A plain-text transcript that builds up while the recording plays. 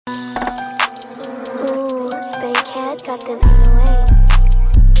got them 808s.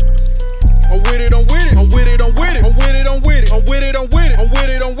 I'm with it, I'm with it, I'm with it, I'm with it, I'm with it, I'm with it, I'm with it, I'm with it, I'm with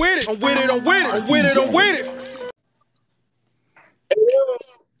it, I'm with it, I'm with it, I'm with it, I'm with it, I'm with it.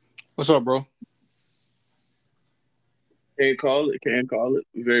 What's up, bro? Can't call it, can't call it.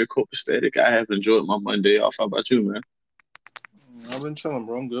 Very copacetic. I have enjoyed my Monday off. How about you, man? I've been chilling,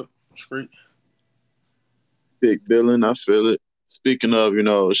 bro. I'm good. Straight. Big Billin', I feel it. Speaking of,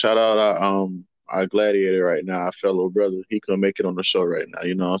 shout out our gladiator right now, our fellow brother. He couldn't make it on the show right now.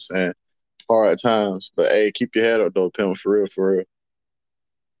 You know what I'm saying? Hard times, but hey, keep your head up though, Pim. For real, for real.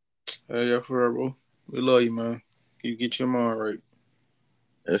 Hey, yeah, for real, bro. We love you, man. You get your mind right.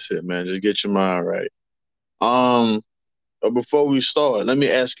 That's it, man. Just get your mind right. But before we start, let me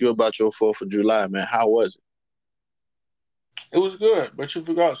ask you about your 4th of July, man. How was it? It was good, but you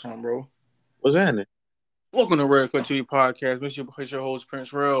forgot something, bro. What's happening? Welcome to Red Cut TV Podcast. It's your host,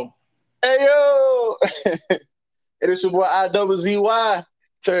 Prince Real. Hey, yo! It is your boy IWZY.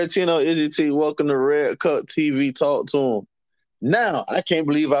 Tarantino Izzy T. Welcome to Red Cup TV. Talk to him. Now, I can't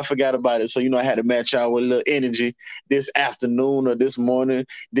believe I forgot about it. So, I had to match out with a little energy this afternoon or this morning,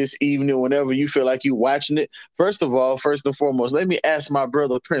 this evening, whenever you feel like you watching it. First of all, first and foremost, let me ask my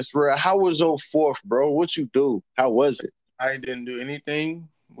brother, Prince Real, how was your 4th, bro? What you do? How was it? I didn't do anything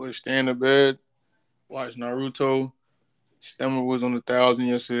but stay in the bed, watch Naruto. Stemmer was on 1,000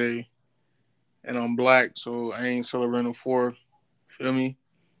 yesterday, and I'm black, so I ain't celebrating the 4th. Feel me?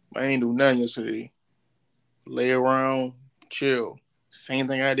 I ain't do nothing yesterday. Lay around, chill. Same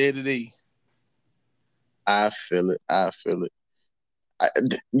thing I did today. I feel it.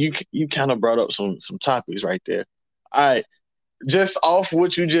 You kind of brought up some topics right there. All right. Just off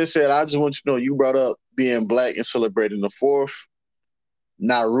what you just said, I just want you to know you brought up being black and celebrating the 4th,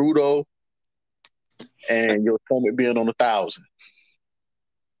 Naruto, and your stomach being on 1,000.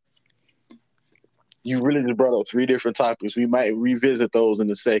 You really just brought up 3 different topics. We might revisit those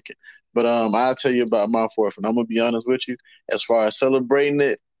in a second. But I'll tell you about my 4th, and I'm going to be honest with you. As far as celebrating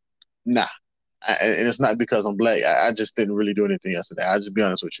it, nah. And it's not because I'm black. I just didn't really do anything yesterday. I'll just be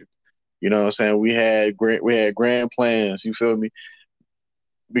honest with you. You know what I'm saying? We had grand plans, you feel me?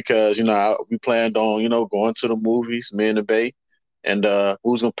 Because, we planned on, going to the movies, me and the Bay. And we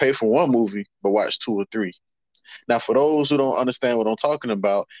was going to pay for one movie, but watch 2 or 3. Now, for those who don't understand what I'm talking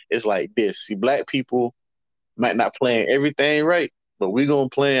about, it's like this. See, black people might not plan everything right, but we going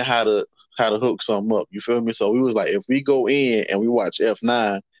to plan how to hook something up. You feel me? So we was like, if we go in and we watch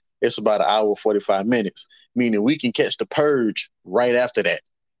F9, it's about 1 hour, 45 minutes, meaning we can catch The Purge right after that.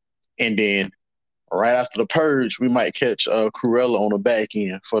 And then right after The Purge, we might catch Cruella on the back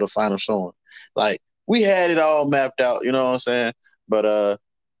end for the final showing. Like, we had it all mapped out, you know what I'm saying? But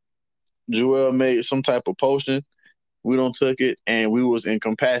Joel made some type of potion. We don't took it, and we was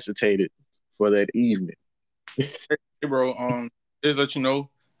incapacitated for that evening. Hey, bro, just let you know,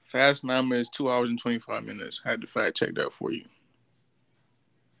 Fast 9 minutes, 2 hours and 25 minutes. I had to fact check that for you.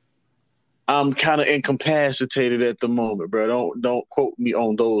 I'm kind of incapacitated at the moment, bro. Don't quote me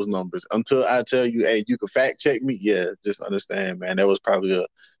on those numbers until I tell you, hey, you can fact check me. Yeah, just understand, man. That was probably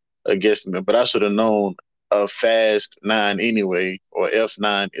a guesstimate, but I should have known a Fast 9 anyway, or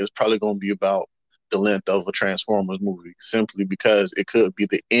F9 is probably going to be about the length of a Transformers movie, simply because it could be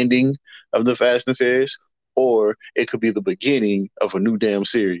the ending of the Fast and Furious, or it could be the beginning of a new damn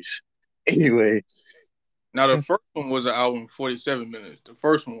series. Anyway. Now, the first one was 1 hour and 47 minutes. The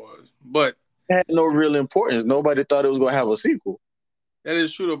first one was. But it had no real importance. Nobody thought it was going to have a sequel. That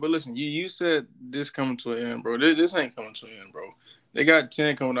is true, though. But listen, you said this coming to an end, bro. This ain't coming to an end, bro. They got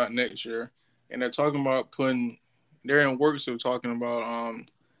 10 coming out next year, and they're talking about they're in works of talking about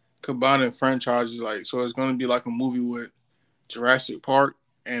combining franchises. Like, so it's going to be like a movie with Jurassic Park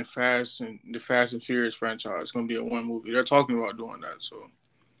and the Fast and Furious franchise. It's going to be a one movie. They're talking about doing that. So,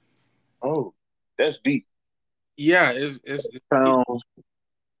 oh, that's deep. Yeah, it's I'm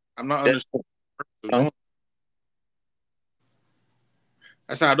not understanding.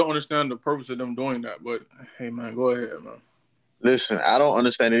 I said I don't understand the purpose of them doing that, but hey, man, go ahead, man. Listen, I don't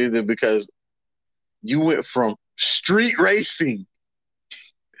understand it either, because you went from street racing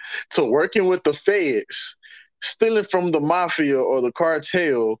to working with the feds, stealing from the mafia or the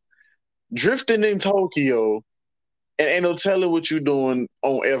cartel, drifting in Tokyo, and ain't no telling what you're doing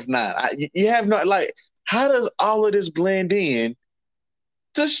on F9. You have not, like, how does all of this blend in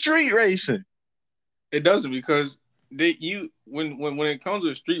to street racing? It doesn't, because when it comes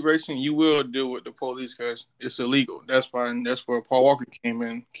to street racing, you will deal with the police because it's illegal. That's fine. That's where Paul Walker came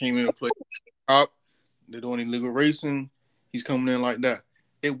into play. They're doing illegal racing. He's coming in like that.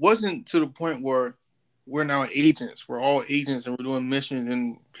 It wasn't to the point where we're now agents. We're all agents, and we're doing missions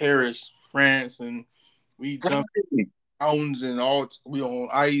in Paris, France, and we jump. mountains and all. We on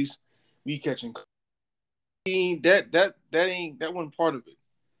ice. We catching. That wasn't part of it.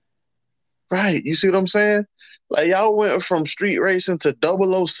 Right. You see what I'm saying? Like y'all went from street racing to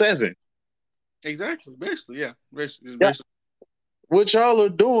 007. Exactly. Basically, yeah. Basically, it's Yeah. basically. What y'all are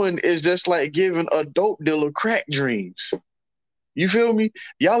doing is just like giving a dope dealer crack dreams. You feel me?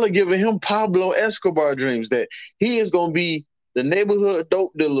 Y'all are giving him Pablo Escobar dreams that he is gonna be the neighborhood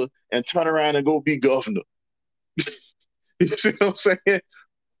dope dealer and turn around and go be governor. You see what I'm saying?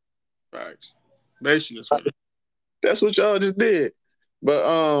 Facts. Basically, That's what y'all just did.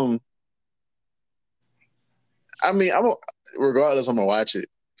 But I mean, regardless, I'm gonna watch it.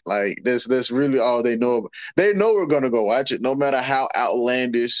 Like that's really all they know. They know we're gonna go watch it, no matter how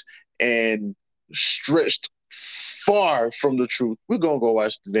outlandish and stretched far from the truth. We're gonna go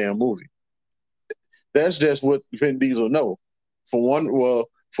watch the damn movie. That's just what Vin Diesel know. For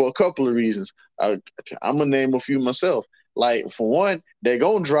a couple of reasons. I'm gonna name a few myself. Like for one, they're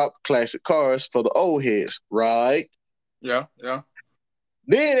gonna drop classic cars for the old heads, right? yeah. Then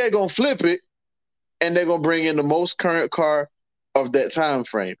they're gonna flip it and they're gonna bring in the most current car of that time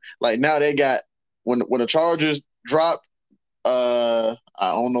frame. Like now they got when the Chargers dropped, I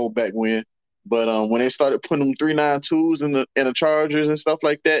don't know back when, but when they started putting them 392s in the Chargers and stuff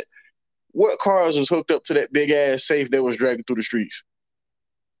like that, what cars was hooked up to that big ass safe that was dragging through the streets?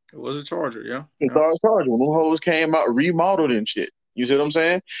 It was a Charger, yeah. The Dodge Charger. When them hoes came out, remodeled and shit. You see what I'm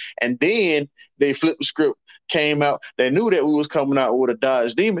saying? And then they flipped the script, came out. They knew that we was coming out with a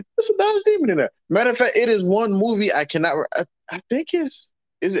Dodge Demon. There's a Dodge Demon in there. Matter of fact, it is one movie I cannot. I think is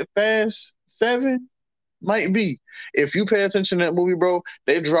it Fast 7? Might be. If you pay attention to that movie, bro,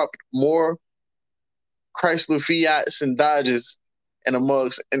 they dropped more Chrysler Fiats and Dodges and a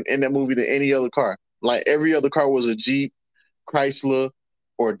Mugs in that movie than any other car. Like every other car was a Jeep, Chrysler,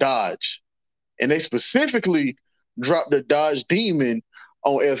 or Dodge. And they specifically dropped the Dodge Demon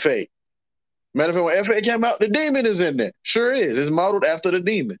on F8. Matter of fact, when F8 came out, the Demon is in there. Sure is. It's modeled after the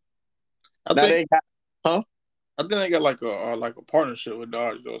Demon. I think they got like a partnership with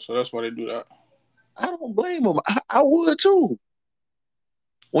Dodge though, so that's why they do that. I don't blame them. I would too.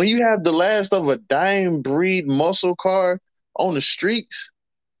 When you have the last of a dying breed muscle car on the streets,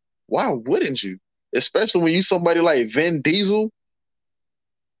 why wouldn't you? Especially when you somebody like Vin Diesel.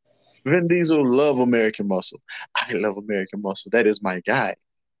 Vin Diesel love American Muscle. I love American Muscle. That is my guy.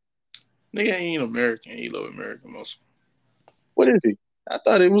 Nigga ain't American. He love American Muscle. What is he? I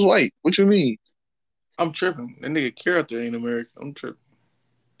thought it was white. What you mean? I'm tripping. That nigga character ain't American. I'm tripping.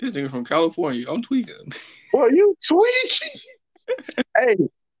 This nigga from California. I'm tweaking. Boy, you tweaking. Hey,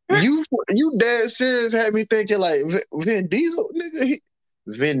 you dead serious had me thinking like Vin Diesel, nigga.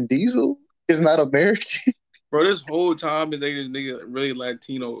 Vin Diesel is not American. Bro, this whole time they this nigga really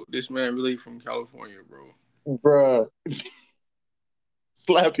Latino. This man really from California, bro. Bruh.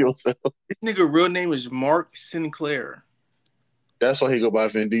 Slap yourself. This nigga real name is Mark Sinclair. That's why he go by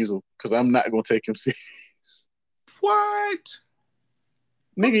Vin Diesel, because I'm not gonna take him serious. What?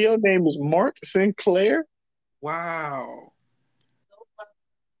 Nigga, your name is Mark Sinclair? Wow.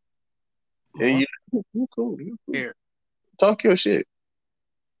 Yeah, you cool. You cool. Talk your shit.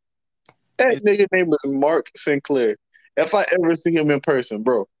 That nigga name is Mark Sinclair. If I ever see him in person,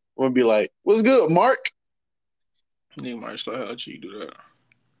 bro, I'm gonna be like, "What's good, Mark?" Nigga might start how you do that.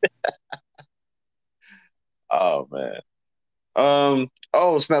 Oh man.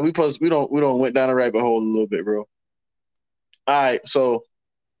 Oh snap! We don't went down a rabbit hole a little bit, bro. All right, so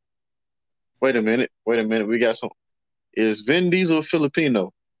wait a minute. We got some. Is Vin Diesel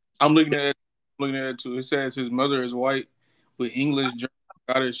Filipino? I'm looking at it too. It says his mother is white with English, German,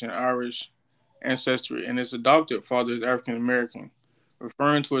 Scottish, and Irish ancestry, and his adopted father is African American.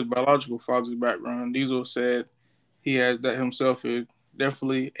 Referring to his biological father's background, Diesel said he has that himself is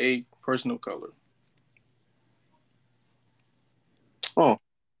definitely a person of color. Oh.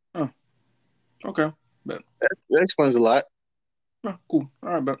 Okay. Bet. That explains a lot. Oh, cool.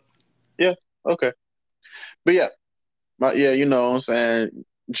 All right, bet. Yeah, okay. But yeah, you know what I'm saying?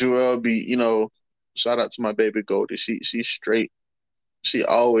 Jewel be, shout out to my baby Goldie. She's straight. She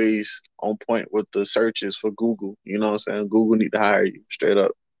always on point with the searches for Google. You know what I'm saying? Google need to hire you straight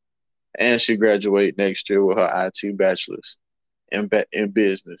up. And she graduate next year with her IT bachelor's in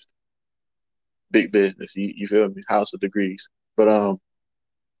business. Big business. You feel me? House of degrees. But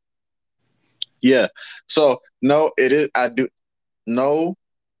yeah. So no, it is I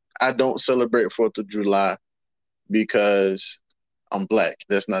don't celebrate 4th of July because I'm black.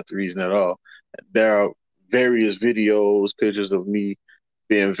 That's not the reason at all. There are various videos, pictures of me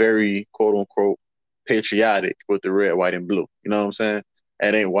being very quote unquote patriotic with the red, white, and blue. You know what I'm saying?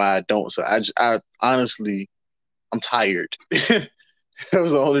 That ain't why I don't. So I honestly I'm tired. That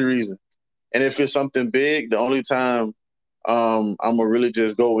was the only reason. And if it's something big, the only time I'm gonna really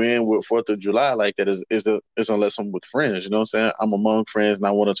just go in with Fourth of July like that is unless I'm with friends. You know what I'm saying? I'm among friends and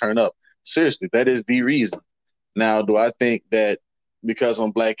I want to turn up. Seriously, that is the reason. Now, do I think that because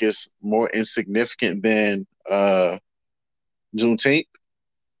I'm black is more insignificant than Juneteenth?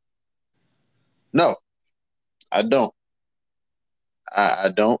 No, I don't. I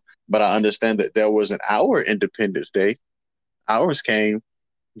don't. But I understand that there was our Independence Day. Ours came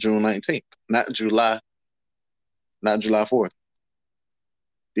June 19th, not July 4th.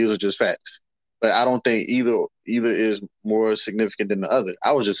 These are just facts. But I don't think either is more significant than the other.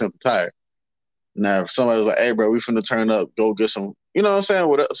 I was just simply tired. Now, if somebody was like, "Hey, bro, we finna turn up, go get some," you know what I'm saying,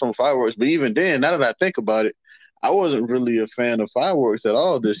 with some fireworks. But even then, now that I think about it, I wasn't really a fan of fireworks at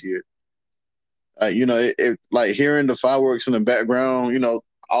all this year. Like hearing the fireworks in the background,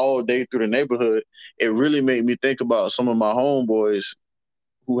 all day through the neighborhood, it really made me think about some of my homeboys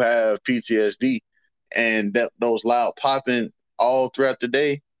who have PTSD, and those loud popping all throughout the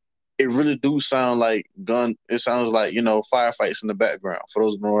day. It really do sound like gun. It sounds like firefights in the background. For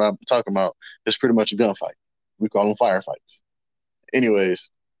those who know what I'm talking about, it's pretty much a gunfight. We call them firefights. Anyways,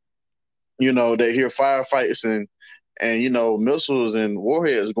 they hear firefights and missiles and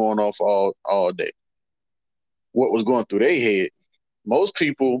warheads going off all day. What was going through their head? Most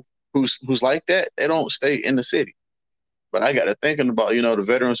people who's like that, they don't stay in the city. But I got to thinking about the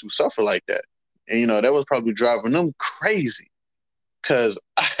veterans who suffer like that, and that was probably driving them crazy. Cause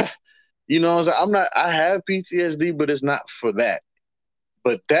I'm not. I have PTSD, but it's not for that.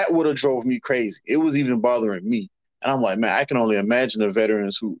 But that would have drove me crazy. It was even bothering me, and I'm like, man, I can only imagine the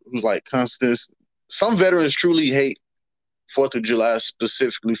veterans who's like constant. Some veterans truly hate 4th of July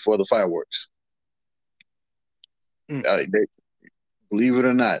specifically for the fireworks. They, believe it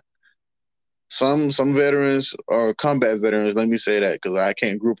or not, some veterans or combat veterans. Let me say that because I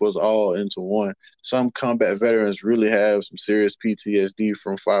can't group us all into one. Some combat veterans really have some serious PTSD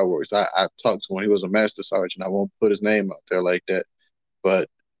from fireworks. I talked to one. He was a master sergeant. I won't put his name out there like that, but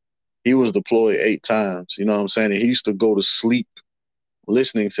he was deployed 8 times. You know what I'm saying? And he used to go to sleep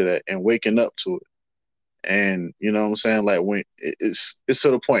listening to that and waking up to it. And you know what I'm saying? Like when it's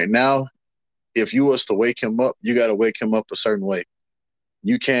to the point now, if you was to wake him up, you got to wake him up a certain way.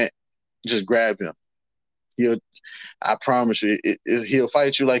 You can't just grab him. I promise you, he'll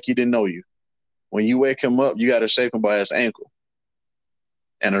fight you like he didn't know you. When you wake him up, you got to shake him by his ankle.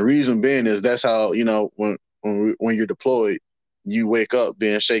 And the reason being is that's how, when you're deployed, you wake up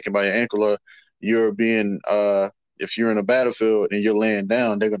being shaken by your ankle, or you're being, if you're in a battlefield and you're laying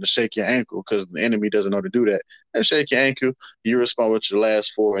down, they're going to shake your ankle because the enemy doesn't know to do that. They shake your ankle, you respond with your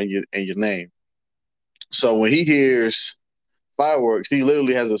last 4 and your name. So when he hears fireworks, he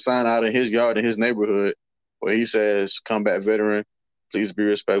literally has a sign out in his yard in his neighborhood where he says, "Combat veteran, please be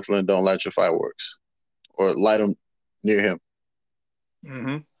respectful and don't light your fireworks," or light them near him.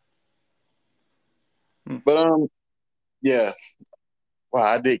 Mm-hmm. But yeah. Wow,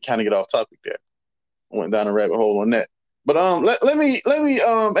 I did kind of get off topic there. I went down a rabbit hole on that. But let me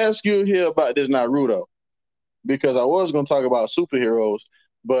ask you here about this Naruto, because I was going to talk about superheroes,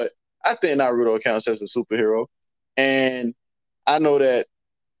 but I think Naruto counts as a superhero, and I know that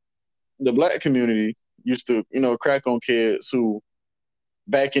the black community used to crack on kids who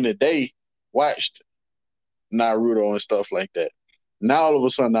back in the day watched Naruto and stuff like that. Now all of a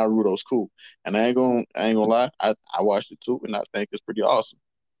sudden Naruto's cool, and I ain't gonna lie, I watched it too, and I think it's pretty awesome.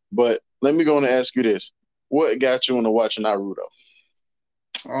 But let me go and ask you this: what got you into watching Naruto?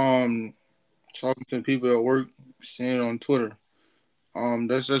 Talking to people at work, seeing it on Twitter.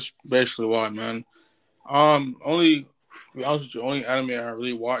 That's just basically why, man. Only to be honest with you, only anime I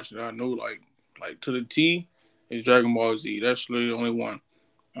really watched that I knew like to the T is Dragon Ball Z. That's really the only one.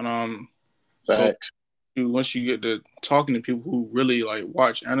 And Facts. So once you get to talking to people who really like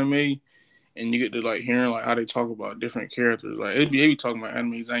watch anime, and you get to like hearing like how they talk about different characters, like they be talking about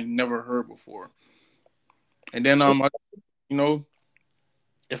animes I ain't never heard before. And then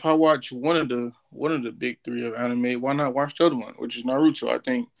if I watch one of the big 3 of anime, why not watch the other one, which is Naruto? I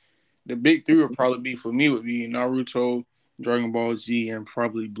think the big 3 would probably be for me would be Naruto, Dragon Ball Z, and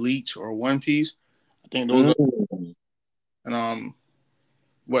probably Bleach or One Piece. I think those are. And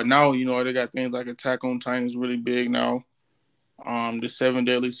but now they got things like Attack on Titan is really big now. The 7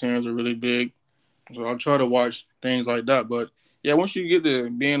 Deadly Sins are really big, so I'll try to watch things like that. But yeah, once you get to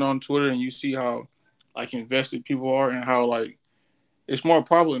being on Twitter and you see how like invested people are and how like it's more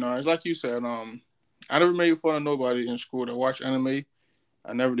popular now. It's like you said. I never made fun of nobody in school that watched anime.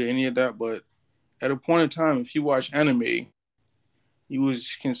 I never did any of that. But at a point in time, if you watch anime, you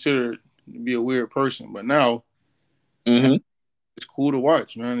was considered to be a weird person. But now Mm-hmm. It's cool to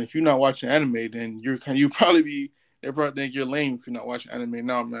watch, man. If you're not watching anime, then you probably be they probably think you're lame if you're not watching anime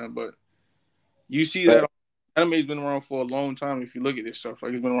now, man. But you see that anime's been around for a long time. If you look at this stuff,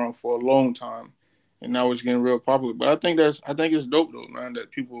 like it's been around for a long time, and now it's getting real popular. But I think it's dope though, man,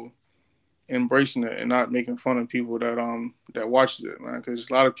 that people embracing it and not making fun of people that watches it, man. Because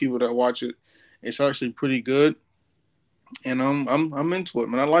a lot of people that watch it, it's actually pretty good, and I'm into it,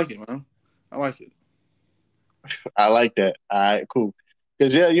 man. I like it, man. I like it. I like that. All right, cool.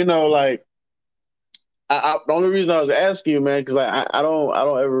 Because yeah, like the only reason I was asking you, man, because like I don't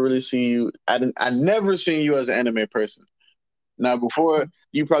ever really see you. I never seen you as an anime person. Now, before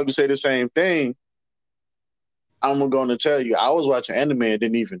you probably say the same thing, I'm going to tell you, I was watching anime and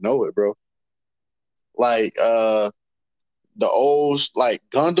didn't even know it, bro. Like the old like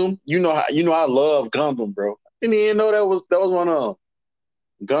Gundam. I love Gundam, bro. Didn't even know that was one of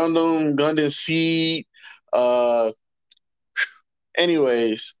them. Gundam Seed. Uh,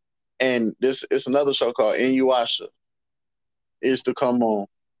 anyways, and this it's another show called Inuyasha. It used to come on.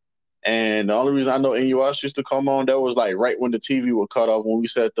 And the only reason I know Inuyasha used to come on, that was like right when the TV would cut off, when we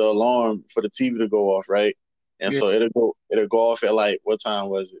set the alarm for the TV to go off, right? And Yeah. so it'll go off at like, what time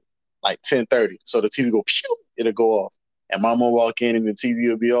was it? Like 10:30. So the TV go pew, it'll go off. And mama will walk in and the TV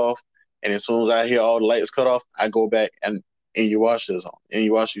will be off. And as soon as I hear all the lights cut off, I go back and Inuyasha is on.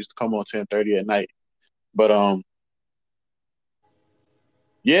 Inuyasha used to come on 10:30 at night. But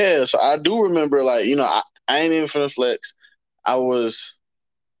yeah, so I do remember, like, I ain't even finna flex. I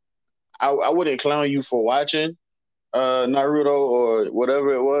wouldn't clown you for watching Naruto or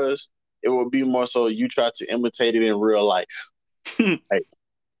whatever it was. It would be more so you try to imitate it in real life. Like,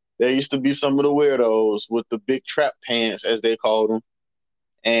 there used to be some of the weirdos with the big trap pants, as they called them,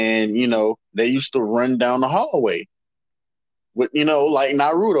 and they used to run down the hallway with like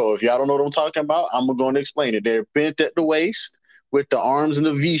Naruto. If y'all don't know what I'm talking about, I'm going to explain it. They're bent at the waist with the arms in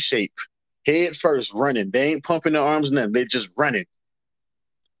a V shape, head first, running. They ain't pumping their arms, nothing. They just running.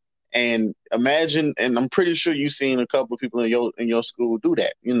 And imagine, and I'm pretty sure you've seen a couple of people in your school do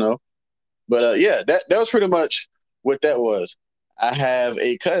that, But yeah, that was pretty much what that was. I have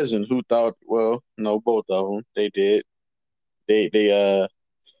a cousin who thought, well, no, both of them, they did. They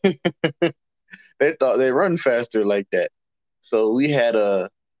they thought they run faster like that. So we had an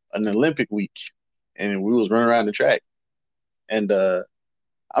Olympic week, and we was running around the track, and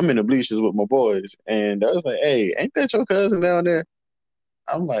I'm in the bleachers with my boys, and I was like, "Hey, ain't that your cousin down there?"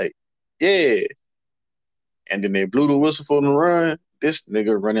 I'm like, "Yeah." And then they blew the whistle for the run. This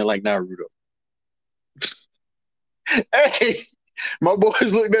nigga running like Naruto. Hey, my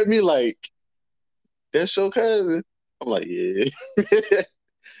boys looked at me like, "That's your cousin." I'm like, "Yeah."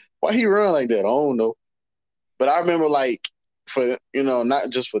 Why he run like that? I don't know. But I remember, like, for not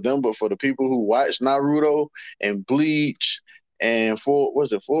just for them, but for the people who watch Naruto and Bleach and Full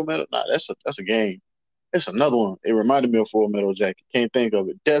Metal? Nah, that's a game. It's another one. It reminded me of Full Metal Jacket. Can't think of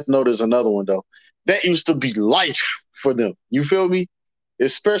it. Death Note is another one though. That used to be life for them. You feel me?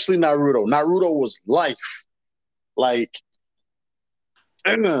 Especially Naruto. Naruto was life. Like,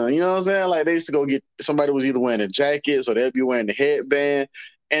 you know what I'm saying? Like, they used to go get somebody was either wearing a jacket, so they'd be wearing the headband.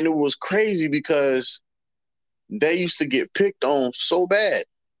 And it was crazy because they used to get picked on so bad.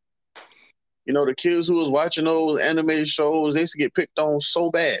 The kids who was watching those anime shows, they used to get picked on so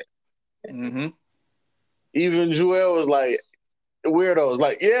bad. Mm-hmm. Even Joel was like, weirdos.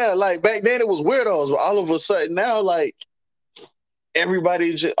 Like, yeah, like back then it was weirdos, but all of a sudden now, like,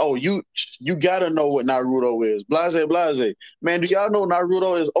 everybody just, oh, you gotta know what Naruto is. Blase, blase. Man, do y'all know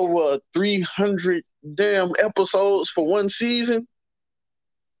Naruto is over 300 damn episodes for one season?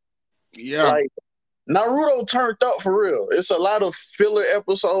 Yeah. Like, Naruto turned up for real. It's a lot of filler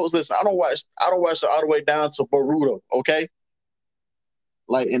episodes. Listen, I don't watch it all the way down to Boruto, okay?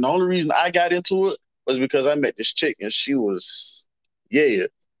 Like, and the only reason I got into it was because I met this chick and she was, yeah.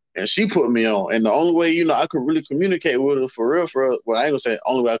 And she put me on. And the only way, I could really communicate with her for real, well, I ain't gonna say the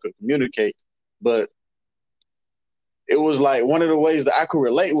only way I could communicate, but it was like one of the ways that I could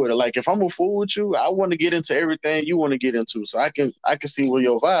relate with her. Like, if I'm a fool with you, I want to get into everything you want to get into, so I can see where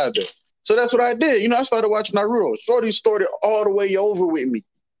your vibe is. So that's what I did. I started watching Naruto. Shorty started all the way over with me.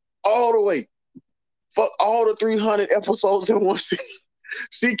 All the way. Fuck all the 300 episodes in one season.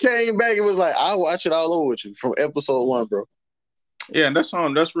 She came back and was like, I'll watch it all over with you from episode 1, bro. Yeah, and that's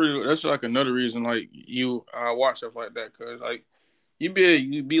like another reason like you watch stuff like that, because like you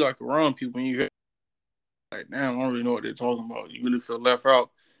be like around people and you hear like, damn, I don't really know what they're talking about. You really feel left out,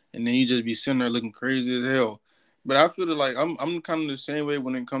 and then you just be sitting there looking crazy as hell. But I feel like I'm kind of the same way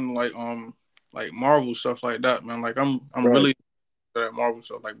when it comes to like Marvel stuff like that, man. Like I'm Right. really good at Marvel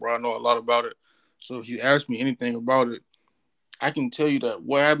stuff. Like, bro, I know a lot about it. So if you ask me anything about it, I can tell you that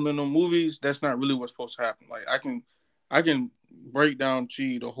what happened in the movies, that's not really what's supposed to happen. Like I can break down to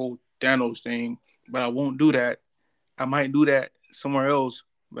you the whole Thanos thing, but I won't do that. I might do that somewhere else,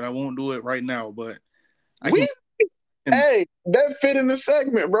 but I won't do it right now. But I We, can hey, that fit in the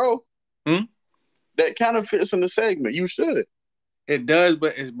segment, bro. hmm? That kind of fits in the segment. You should. It does,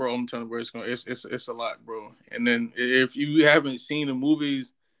 but it's bro. I'm telling you, bro, it's a lot, bro. And then if you haven't seen the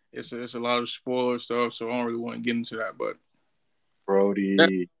movies, it's a lot of spoiler stuff. So I don't really want to get into that. But that,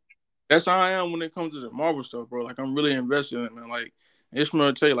 Brody. that's how I am when it comes to the Marvel stuff, bro. Like I'm really invested in it, man. Like I just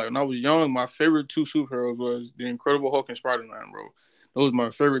want to tell you, like when I was young, my favorite two superheroes was the Incredible Hulk and Spider Man, bro. Those were my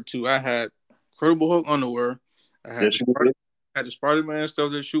favorite two. I had Incredible Hulk underwear. I had Yes, you did. the Spider Man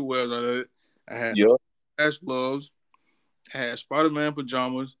stuff that shoot wells out of it. I had the Yep. ass gloves. I had Spider Man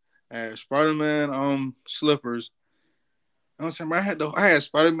pajamas. I had Spider Man slippers. I'm saying I had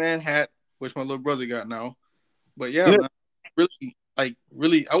Spider Man hat, which my little brother got now. But yeah, Yeah, man,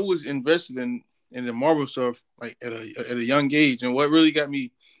 really, I was invested in the Marvel stuff like at a young age, and what really got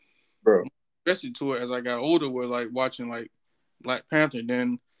me bro. invested to it as I got older was like watching like Black Panther.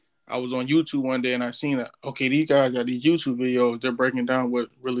 Then I was on YouTube one day and I seen that okay, these guys got these YouTube videos. They're breaking down what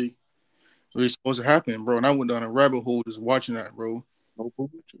really supposed to happen, bro. And I went down a rabbit hole just watching that, bro. No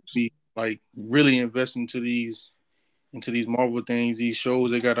pictures. Be like really investing into these Marvel things, these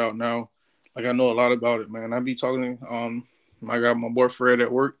shows they got out now. Like I know a lot about it, man. I be talking I got my boy Fred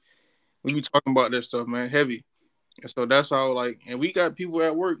at work. We be talking about that stuff, man, heavy. And so that's how like, and we got people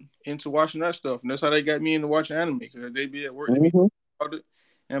at work into watching that stuff, and that's how they got me into watching anime because they be at work, they be Mm-hmm. about it,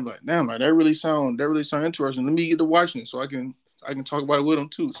 and I'm like, damn, man, that really sound interesting. Let me get to watching it so I can talk about it with them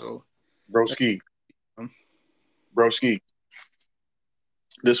too. So, Broski. um, Broski.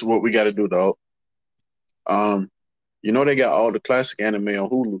 This is what we got to do, dog. Um, you know they got all the classic anime on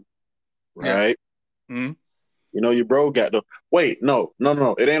Hulu, yeah, right? mm-hmm. You know your bro got the. Wait, no.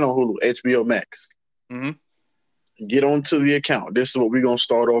 It ain't on Hulu. HBO Max. Mm-hmm. Get onto the account. This is what we're gonna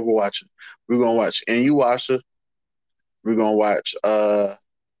start over watching. We're gonna watch Inuyasha. We're gonna watch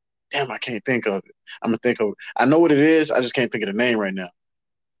damn, I can't think of it. I'm gonna think of it. I know what it is, I just can't think of the name right now.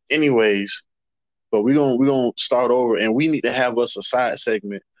 Anyways, but we're gonna start over and we need to have us a side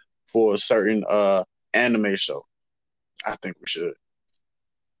segment for a certain anime show. I think we should.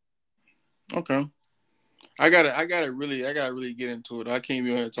 Okay. I gotta really get into it. I can't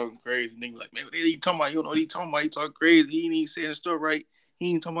be on here talking crazy. And they be like, man, what he talking about? You don't know what he talking about? He talking crazy. He ain't even saying the stuff right.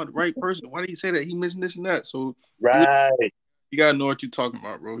 He ain't talking about the right person. Why did he say that? He missing this and that. So Right. you gotta know what you're talking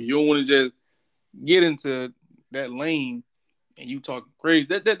about, bro. You don't want to just get into that lane and you talking crazy.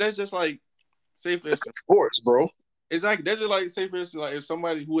 That's just like say for instance, Sports, bro. it's like that's just like say for instance, like if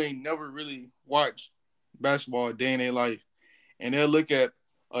somebody who ain't never really watched basketball a day in their life and they'll look at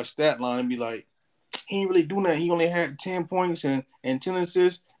a stat line and be like, he ain't really do nothing. He only had 10 points and 10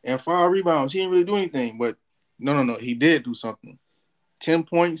 assists and 5 rebounds. He didn't really do anything. But no. He did do something. 10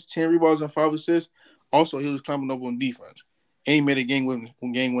 points, 10 rebounds, and 5 assists. Also, he was climbing up on defense. And he made a game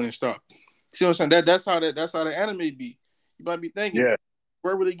winning stop. See what I'm saying? That's how the anime be. You might be thinking, Yeah.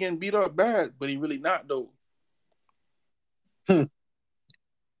 we're really getting beat up bad, but he really not though.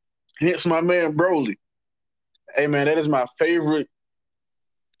 Hence my man Broly. Hey man, that is my favorite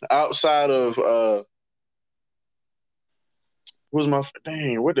outside of who's my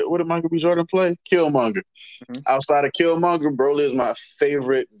dang, what did Michael B. Jordan play? Killmonger. Mm-hmm. Outside of Killmonger, Broly is my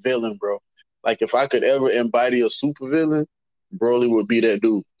favorite villain, bro. Like if I could ever embody a super villain, Broly would be that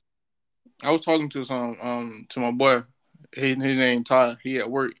dude. I was talking to my boy, his name Ty. He at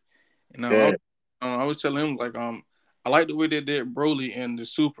work, and Yeah. I was telling him like I like the way they did Broly in the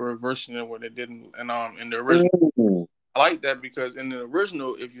super version of what they did in the original. Mm, I like that because in the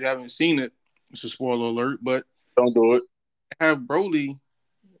original, if you haven't seen it, it's a spoiler alert, but don't do it. have Broly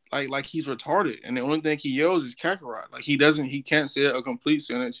like he's retarded, and the only thing he yells is Kakarot. Like he can't say a complete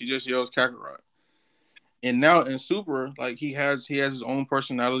sentence. He just yells Kakarot. And now in Super, like he has his own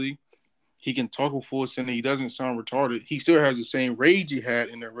personality. He can talk a full sentence. He doesn't sound retarded. He still has the same rage he had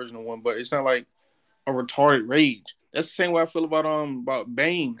in the original one, but it's not like a retarded rage. That's the same way I feel about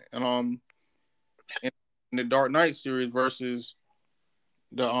Bane and in the Dark Knight series versus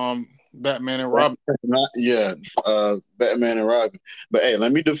the Batman and Robin. Yeah, Batman and Robin. But hey,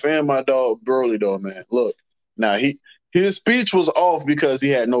 let me defend my dog Broly though, man. Look, now his speech was off because he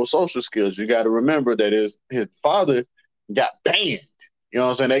had no social skills. You got to remember that his father got banned. You know what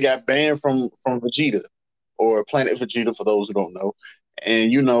I'm saying? They got banned from Vegeta or Planet Vegeta for those who don't know.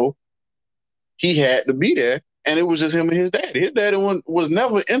 And you know, he had to be there, and it was just him and his dad. His dad was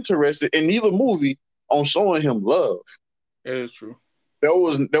never interested in neither movie on showing him love. That is true. there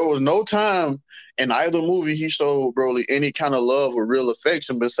was no time in either movie he showed Broly any kind of love or real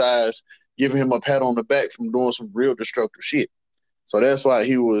affection besides giving him a pat on the back from doing some real destructive shit. So that's why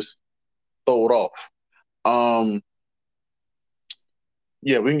he was thrown off.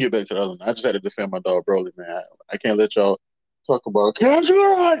 Yeah, we can get back to the other one. I just had to defend my dog Broly, man. I can't let y'all talk about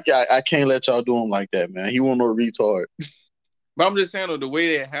Kakarot. Yeah, I can't let y'all do him like that, man. He won't no retard. But I'm just saying, though, the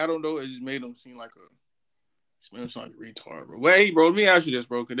way they had him, though, it just made him seem like a retard, bro. Wait, bro, let me ask you this,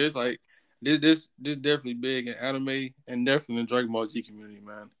 bro, because it's like this definitely big in anime and definitely in the Dragon Ball Z community,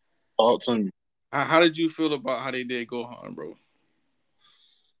 man. Talk to me. How did you feel about how they did Gohan, bro?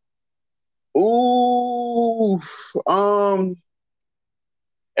 Ooh,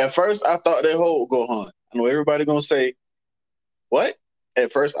 at first I thought they hold Gohan. I know everybody gonna say what?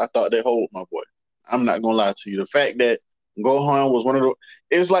 At first I thought they hold my boy. I'm not gonna lie to you. The fact that Gohan was one of the,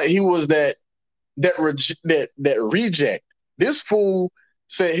 it's like he was that reject. This fool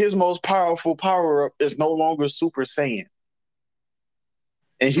said his most powerful power up is no longer Super Saiyan,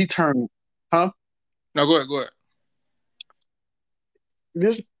 and he turned, huh? No, go ahead.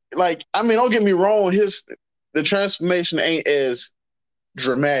 This, like, I mean, don't get me wrong. The transformation ain't as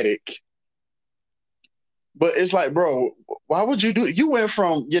dramatic, but it's like, bro, why would you do it? You went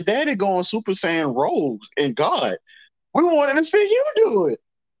from your daddy going Super Saiyan Rose and God. We wanted to see you do it,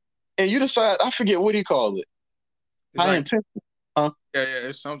 and you decide. I forget what he called it. High like, intensity, huh? Yeah,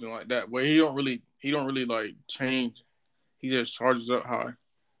 it's something like that. But he don't really like change. He just charges up high.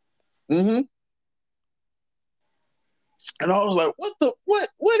 Mm-hmm. And I was like,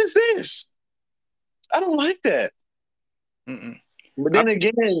 what is this? I don't like that. Mm-mm. But then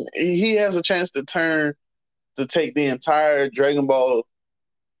again, he has a chance to take the entire Dragon Ball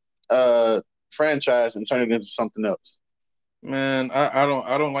franchise and turn it into something else. Man, I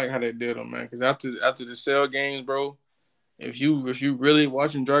don't like how they did him, man. Because after the Cell games, bro, if you really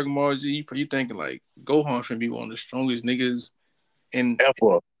watching Dragon Ball Z, you thinking like Gohan should be one of the strongest niggas in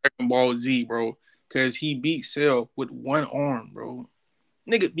Ever. Dragon Ball Z, bro. Because he beat Cell with one arm, bro.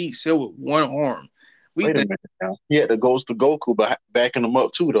 Nigga beat Cell with one arm. Wait a minute now. He had the Ghost of Goku backing him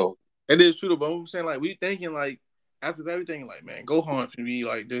up too, though. It is true, though, but I'm saying, like, we thinking, like, after that, we thinking, like, man, Gohan finna be,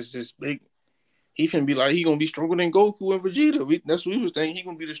 like, this big. He finna be, like, he gonna be stronger than Goku and Vegeta. That's what we was thinking. He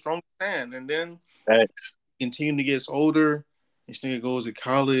gonna be the strongest man. And then, continue to get older. This nigga goes to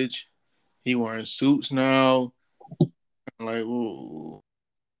college. He wearing suits now. Like, ooh.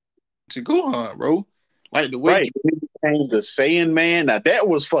 To Gohan, bro. Like, the way he became the Saiyan man. Now, that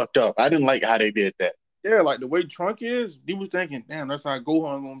was fucked up. I didn't like how they did that. Yeah, like, the way Trunks is, he was thinking, damn, that's how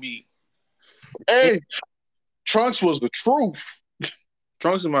Gohan gonna be. Hey, Trunks was the truth.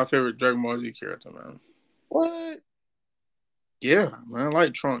 Trunks is my favorite Dragon Ball Z character, man. What? Yeah, man, I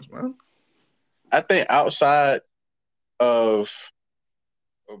like Trunks, man. I think outside of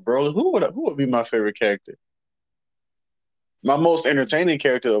Broly, who would be my favorite character? My most entertaining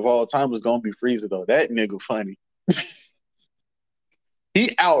character of all time is gonna be Frieza, though. That nigga funny.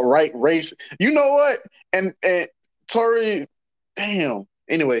 He outright racist. You know what? And Tori, damn.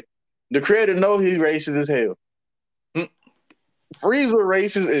 Anyway, the creator know he racist as hell. Frieza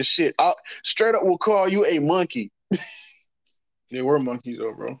racist as shit. I straight up will call you a monkey. They were monkeys,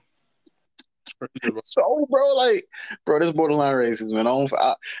 though, bro. So, bro, this borderline racist, man.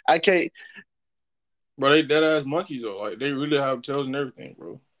 I can't. Bro, they dead ass monkeys though. Like they really have tails and everything,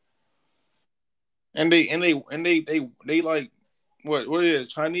 bro. And they like what is it,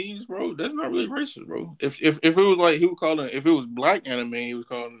 Chinese, bro? That's not really racist, bro. If it was like he would call it, if it was black anime, he was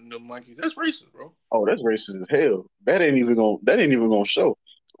calling them monkeys. That's racist, bro. Oh, that's racist as hell. That ain't even gonna show.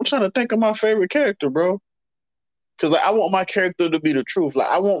 I'm trying to think of my favorite character, bro. Because like I want my character to be the truth. Like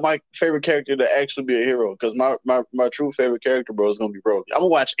I want my favorite character to actually be a hero. Because my true favorite character, bro, is gonna be Broly. I'm gonna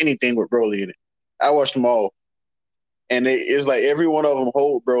watch anything with Broly in it. I watched them all, and it's like every one of them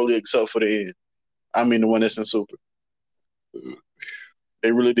hold Broly except for the end. I mean the one that's in Super.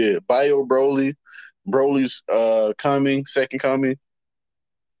 They really did. Bio Broly's second coming,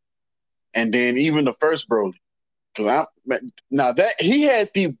 and then even the first Broly. Because now that he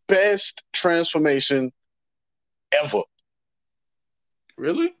had the best transformation ever.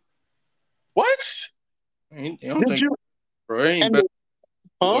 Really? What? I don't think, bro, it ain't better.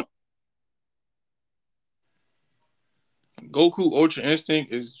 Huh? Goku Ultra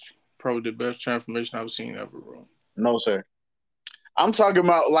Instinct is probably the best transformation I've seen ever, bro. No, sir. I'm talking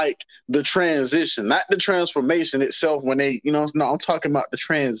about like the transition, not the transformation itself when they, no, I'm talking about the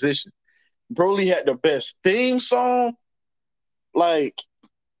transition. Broly had the best theme song. Like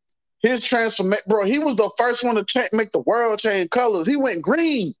his transformation, bro, he was the first one to make the world change colors. He went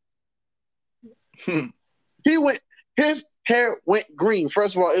green. He went, his hair went green.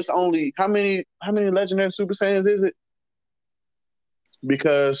 First of all, it's only how many legendary Super Saiyans is it?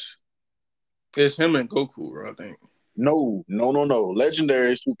 Because It's him and Goku, bro. I think no.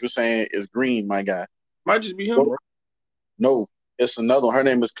 Legendary Super Saiyan is green, my guy. might just be him, bro. No, it's another one. Her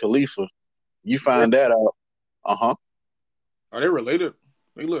name is Khalifa. You find that out. Are they related?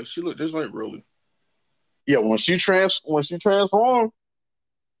 She look just like Broly. Yeah, when she transformed,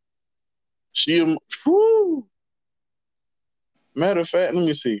 whew. Matter of fact, let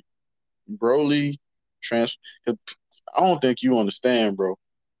me see. Broly trans. I don't think you understand, bro.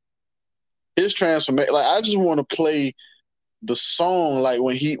 His transformation, like I just want to play the song, like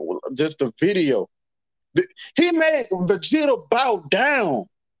when just the video. He made Vegeta bow down.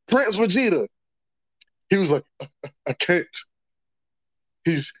 Prince Vegeta. He was like, I can't.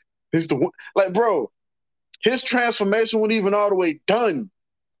 He's the one. Like, bro, his transformation wasn't even all the way done.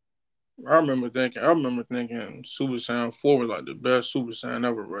 I remember thinking Super Saiyan 4 was like the best Super Saiyan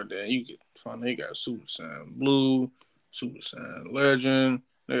ever right there. You could find they got Super Saiyan Blue, Super Saiyan Legend,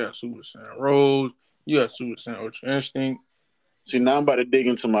 they got Super Saiyan Rose, you got Super Saiyan Ultra Instinct. See, now I'm about to dig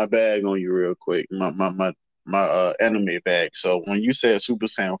into my bag on you real quick. My anime bag. So when you said Super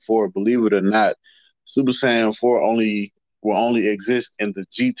Saiyan 4, believe it or not, Super Saiyan 4 will only exist in the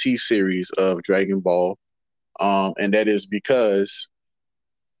GT series of Dragon Ball. And that is because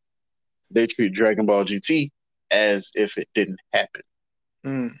they treat Dragon Ball GT as if it didn't happen.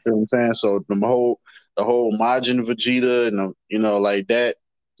 You know what I'm saying? So the whole Majin Vegeta and like that,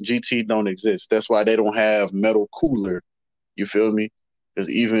 GT don't exist. That's why they don't have Metal Cooler. You feel me? Because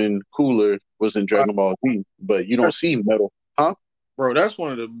even Cooler was in Dragon Ball Z, but you don't see Metal, huh? Bro, that's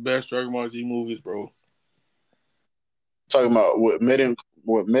one of the best Dragon Ball Z movies, bro. Talking about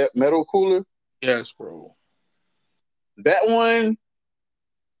Metal Cooler? Yes, bro. That one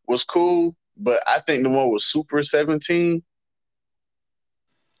was cool, but I think the one with Super 17,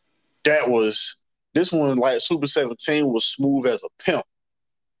 this one, like Super 17 was smooth as a pimp.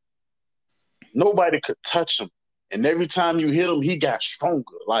 Nobody could touch him. And every time you hit him, he got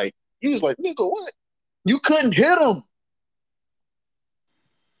stronger. Like, he was like, nigga, what? You couldn't hit him.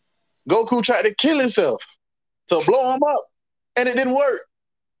 Goku tried to kill himself to blow him up, and it didn't work.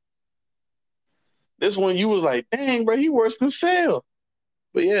 This one, you was like, dang, bro, he worse than Cell.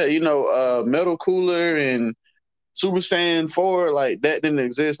 But yeah, Metal Cooler and Super Saiyan 4, like, that didn't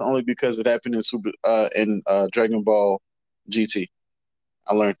exist only because it happened in Dragon Ball GT.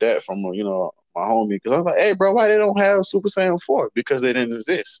 I learned that from, my homie, because I was like, hey, bro, why they don't have Super Saiyan 4? Because they didn't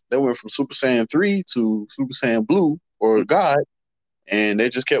exist. They went from Super Saiyan 3 to Super Saiyan Blue or God, and they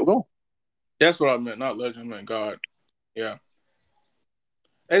just kept going. That's what I meant, not Legend, I meant God. Yeah.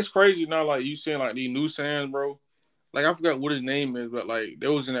 It's crazy now, like, you seeing, like, these new Saiyans, bro. Like, I forgot what his name is, but, like, they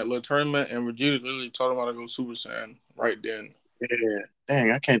was in that little tournament, and Vegeta literally told him how to go Super Saiyan right then. Yeah.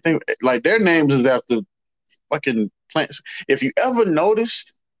 Dang, I can't think. Like, their names is after fucking plants. If you ever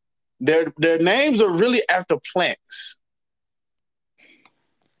noticed, their names are really after plants.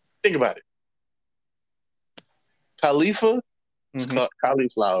 Think about it. Khalifa,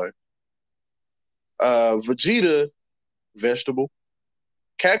 cauliflower. Vegeta, vegetable.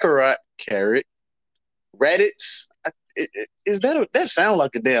 Kakarot, carrot. Raditz, that sound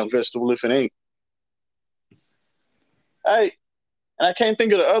like a damn vegetable if it ain't. And I can't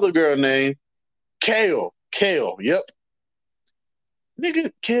think of the other girl name. Kale, yep.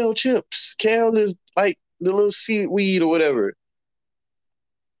 Nigga, kale chips. Kale is like the little seaweed or whatever.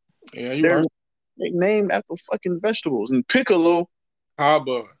 Yeah, you right. They named after fucking vegetables. And Piccolo.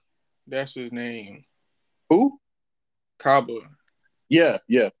 Kaba. That's his name. Who? Kaba. Yeah.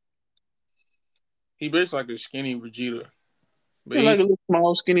 He basically like a skinny Vegeta. But like a little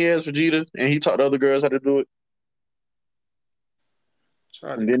small, skinny ass Vegeta, and he taught the other girls how to do it.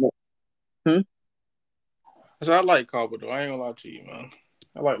 So I like Kaba though. I ain't gonna lie to you, man.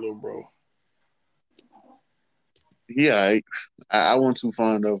 I like little bro. Yeah, I wasn't too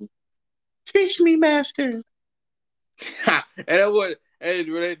fond of him. Teach me, master. And that what they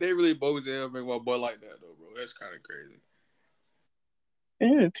really bogus hell make my boy like that though, bro. That's kind of crazy.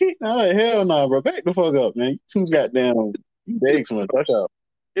 Yeah, hell no, bro. Back the fuck up, man. You too goddamn. You beg someone. Touch out.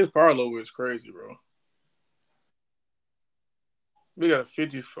 His power level is crazy, bro. We got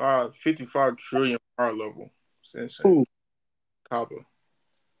a 55 trillion power level. It's insane. Ooh. Kaba.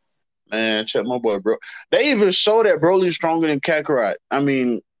 Man, check my boy, bro. They even show that Broly's stronger than Kakarot. I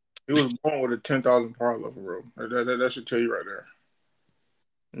mean, he was born with a 10,000 power level, bro. That should tell you right there.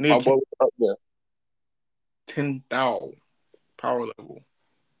 My boy was up there. 10,000 power level.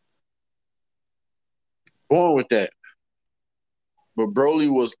 Born with that. But Broly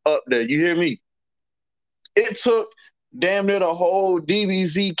was up there. You hear me? It took damn near the whole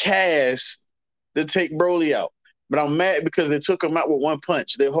DBZ cast to take Broly out. But I'm mad because they took him out with one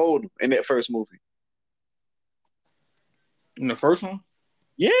punch. They hold him in that first movie. In the first one?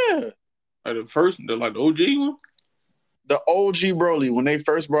 Yeah. Like the OG one? The OG Broly, when they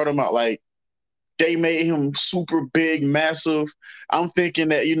first brought him out, like, they made him super big, massive. I'm thinking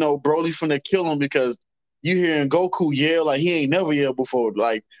that, Broly finna kill him because you hearing Goku yell like he ain't never yelled before.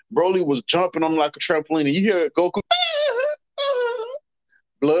 Like, Broly was jumping on him like a trampoline, and you hear Goku,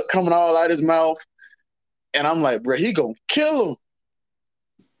 blood coming all out his mouth. And I'm like, bro, he gonna kill him.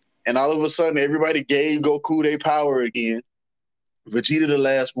 And all of a sudden, everybody gave Goku their power again. Vegeta the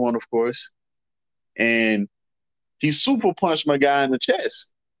last one, of course. And he super punched my guy in the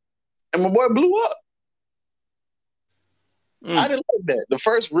chest. And my boy blew up. I didn't like that. The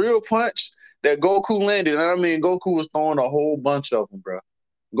first real punch that Goku landed, and I mean, Goku was throwing a whole bunch of them, bro.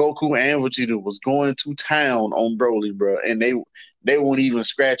 Goku and Vegeta was going to town on Broly, bro, and they weren't even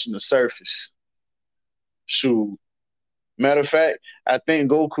scratching the surface. Shoot. Matter of fact, I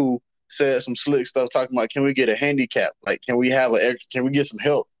think Goku said some slick stuff talking about, can we get a handicap? Like, can we get some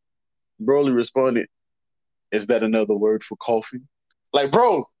help? Broly responded, is that another word for coffee? Like,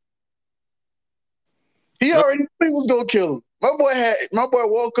 bro, he already knew he was gonna kill him. My boy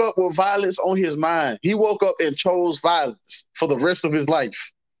woke up with violence on his mind. He woke up and chose violence for the rest of his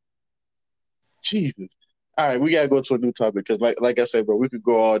life. Jesus. All right, we gotta go to a new topic because, like I said, bro, we could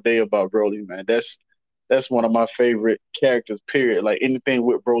go all day about Broly, man. That's one of my favorite characters, period. Like, anything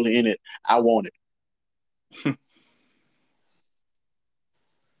with Broly in it, I want it.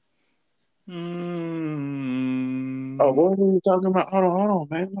 Oh, what were we talking about? Hold on,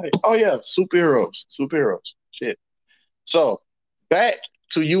 man. Like, oh yeah, superheroes. Shit. So, back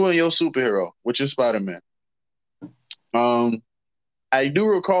to you and your superhero, which is Spider-Man. I do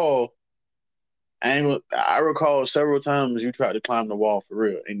recall, I recall several times you tried to climb the wall for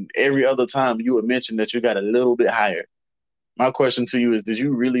real, and every other time you would mention that you got a little bit higher. My question to you is, did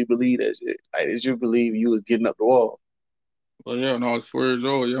you really believe that shit? Like, did you believe you was getting up the wall? Well, yeah, when I was 4 years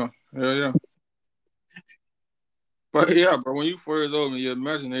old, yeah. But yeah, bro, when you're 4 years old, man, your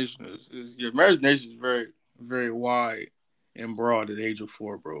imagination is very, very wide and broad at the age of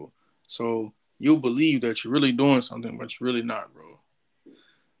 4, bro. So you'll believe that you're really doing something, but you're really not, bro.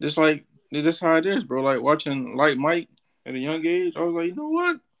 That's how it is, bro. Like watching Like Mike at a young age, I was like, you know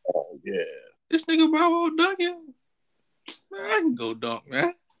what? Oh yeah, this nigga Bow dunking, man, I can go dunk,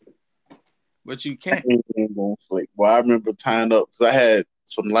 man. But you can't. Well, I remember tying up because I had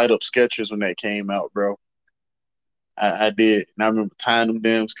some light up sketches when that came out, bro. I did, and I remember tying them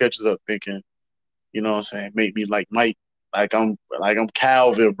damn sketches up, thinking, you know what I'm saying, make me like Mike, like I'm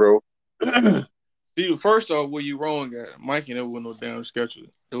Calvin, bro. See, first off, where you wrong at? Mikey never went no damn sketches.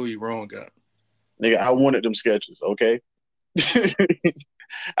 That's where you wrong at. Nigga, I wanted them sketches, okay?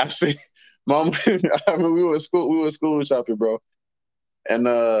 I see, Mom. I mean, we were school shopping, bro, and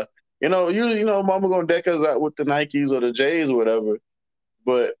you know, Mama gonna deck us out with the Nikes or the J's or whatever,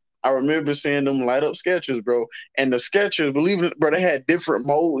 but I remember seeing them light up sketches, bro. And the sketches, believe it, bro, they had different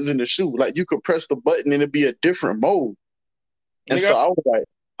modes in the shoe. Like, you could press the button and it'd be a different mode. And so I was like,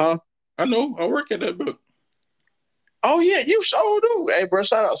 huh? I know. I work at that book. Oh, yeah, you sure do. Hey, bro,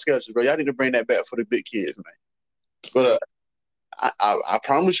 shout out sketches, bro. Y'all need to bring that back for the big kids, man. But I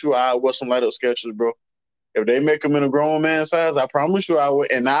promise you I wear some light up sketches, bro. If they make them in a grown man size, I promise you I will.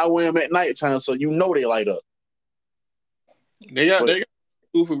 And I wear them at nighttime so you know they light up. They got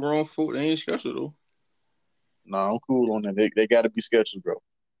cool for grown folk. They ain't sketches, though. No, I'm cool on that. They got to be sketches, bro.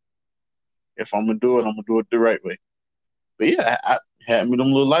 If I'm going to do it, I'm going to do it the right way. But yeah, I had me them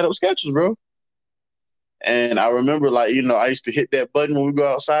little light up sketches, bro. And I remember, like, you know, I used to hit that button when we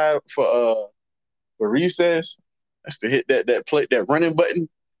go outside for recess. I used to hit that running button,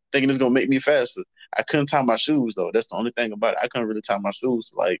 thinking it's going to make me faster. I couldn't tie my shoes, though. That's the only thing about it. I couldn't really tie my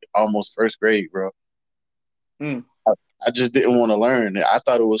shoes, like, almost first grade, bro. I just didn't want to learn. I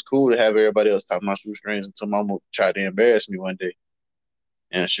thought it was cool to have everybody else tie my shoestrings until Mama tried to embarrass me one day.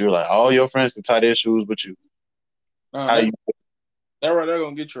 And she was like, all your friends can tie their shoes but you. That right there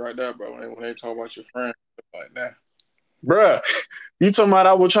gonna get you right there, bro, when they talk about your friends like that. Bruh, you talking about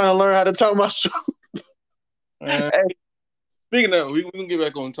I was trying to learn how to tie my shoes? Hey. Speaking of, we can get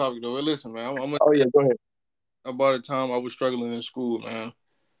back on topic, though. Listen, man. Oh, yeah, go ahead. About the time I was struggling in school, man.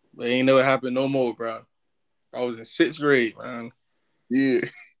 But it ain't never happened no more, bro. I was in 6th grade, man. Yeah.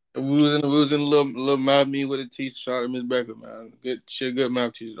 We was in a little math meeting with a teacher. Shout out to Miss Becker, man. Good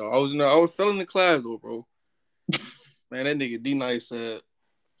math teacher, though. I was fell in the class, though, bro. Man, that nigga D-Nice said,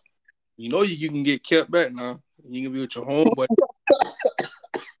 you know you can get kept back now. You can be with your homeboy.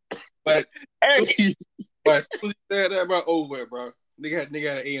 But hey, But as soon as he said that, bro, over, bro. Nigga had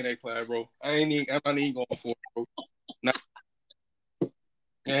an A in that class, bro. I'm not even going for it, bro. Nah.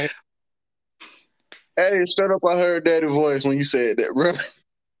 Yeah. Hey, straight up, I heard daddy voice when you said that, bro.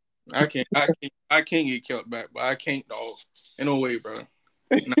 I can't get kept back, but I can't, dog. In no way, bro.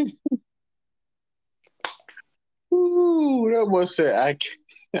 Nah. Ooh, that boy said,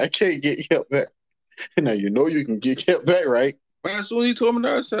 I can't get kept back. Now you know you can get kept back, right? But as soon as he told me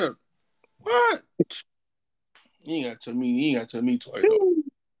that, I said, what? You ain't got to tell me twice, though.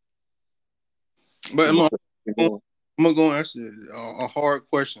 But I'm gonna go answer a hard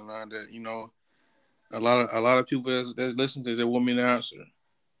question, man. That a lot of people that listen to that want me to answer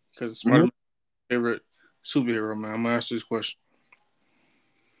because it's my favorite superhero, man. I'm gonna answer this question,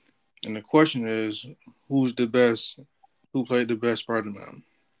 and the question is, who's the best? Who played the best Spider-Man?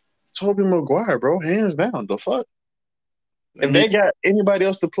 Tobey Maguire, bro, hands down. The fuck. If they got anybody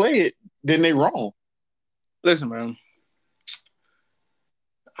else to play it, then they wrong. Listen, man.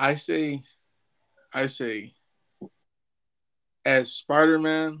 I say, as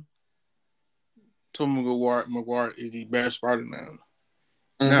Spider-Man, Tobey Maguire is the best Spider-Man.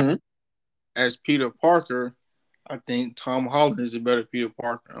 Now, as Peter Parker, I think Tom Holland is the better Peter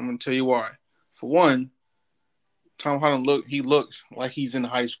Parker. I'm gonna tell you why. For one, Tom Holland looks like he's in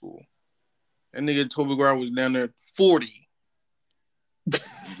high school. That nigga Tobey Maguire was down there 40.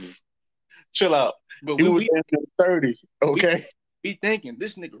 Chill out. But he was down there 30. Okay. Be thinking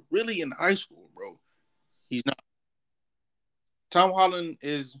this nigga really in high school, bro. He's not. Tom Holland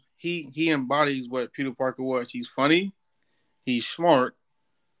he embodies what Peter Parker was. He's funny, he's smart,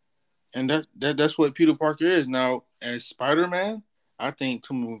 and that's what Peter Parker is. Now, as Spider-Man, I think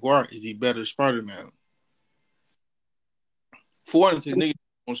Tobey Maguire is the better Spider-Man. For one, because nigga did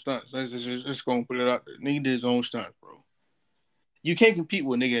his own stunts. Let's just go and put it out there. Nigga did his own stunts, bro. You can't compete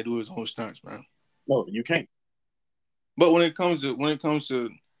with a nigga that do his own stunts, man. No, you can't. But when it comes to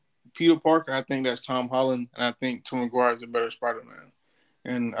Peter Parker, I think that's Tom Holland, and I think Tobey Maguire is a better Spider-Man.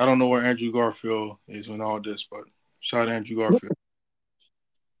 And I don't know where Andrew Garfield is in all this, but shout out to Andrew Garfield.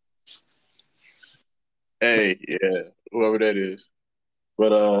 Hey, yeah, whoever that is.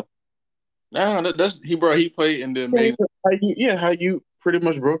 But he played in the Amazing. How you pretty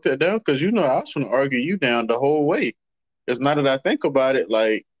much broke that down, because I was going to argue you down the whole way. Because now that I think about it,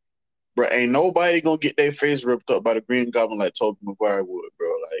 like, bro, ain't nobody gonna get their face ripped up by the Green Goblin like Tobey Maguire would, bro.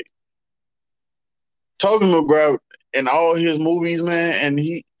 Like, Tobey Maguire in all his movies, man,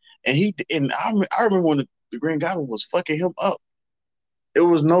 and I remember when the Green Goblin was fucking him up. It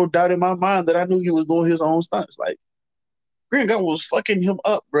was no doubt in my mind that I knew he was doing his own stunts. Like, Green Goblin was fucking him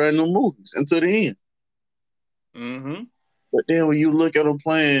up, bro, in the movies until the end. Mm-hmm. But then when you look at him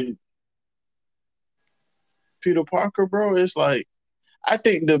playing Peter Parker, bro, it's like, I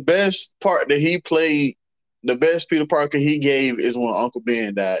think the best part that he played, the best Peter Parker he gave is when Uncle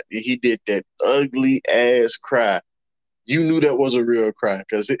Ben died, and he did that ugly ass cry. You knew that was a real cry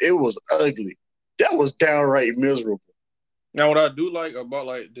because it was ugly. That was downright miserable. Now, what I do like about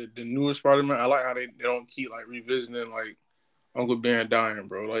like the newest Spider-Man, I like how they don't keep like revisiting like Uncle Ben dying,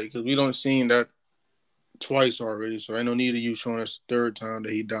 bro. Like, because we don't seen that twice already, so ain't no need of you showing us the third time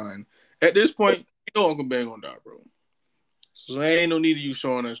that he dying. At this point, Uncle Ben gonna die, bro. So there ain't no need of you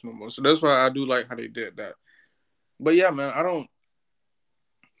showing us no more. So that's why I do like how they did that. But yeah, man, I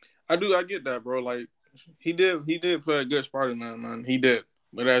get that, bro. Like, he did play a good Spider-Man, man. He did.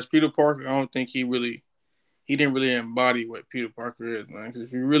 But as Peter Parker, I don't think he didn't really embody what Peter Parker is, man. Because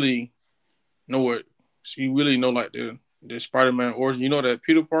if you really know like the Spider-Man origin, you know that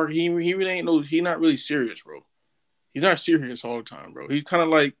Peter Parker, he really ain't he not really serious, bro. He's not serious all the time, bro. He's kind of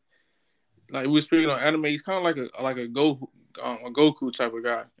like we were speaking on anime. He's kind of like a Goku type of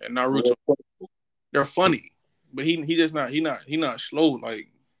guy, and Naruto. They're funny, but he just not slow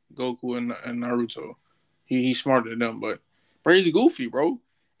like Goku and Naruto. He's smarter than them, but he's goofy, bro.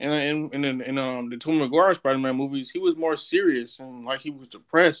 And in the Tobey Maguire Spider-Man movies, he was more serious and like he was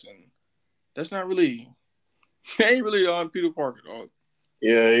depressed, and that's not really. Ain't really on Peter Parker, dog.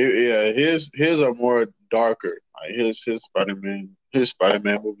 Yeah. His are more darker. Like his Spider-Man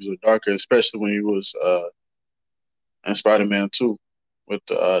movies are darker, especially when he was in Spider-Man 2 with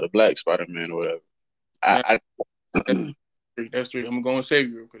the Black Spider-Man or whatever. That's three. I'm going to save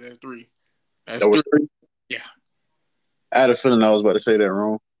you because that's three. That was three? Yeah. I had a feeling I was about to say that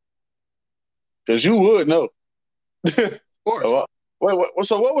wrong. Because you would know. Of course. Wait,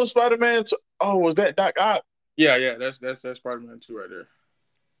 so what was Spider-Man? Was that Doc Ock? Yeah. That's Spider-Man 2 right there.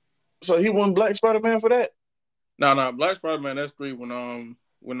 So he won Black Spider-Man for that? No, Black Spider-Man, that's 3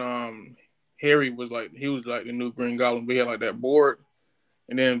 when Harry was like, he was like the new Green Goblin, but he had like that board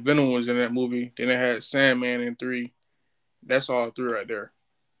and then Venom was in that movie. Then it had Sandman in 3. That's all 3 right there.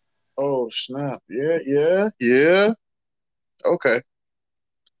 Oh snap! Yeah. Okay.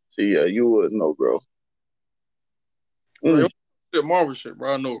 See, yeah, you would know, bro. Bro, the Marvel shit,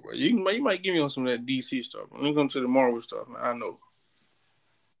 bro. I know, bro. You might give me on some of that DC stuff. When it comes to the Marvel stuff, man, I know.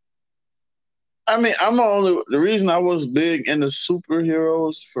 I mean, the reason I was big into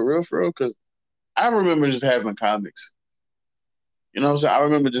superheroes for real, because I remember just having comics. You know what I'm saying? I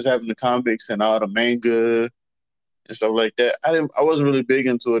remember just having the comics and all the manga and stuff like that. I wasn't really big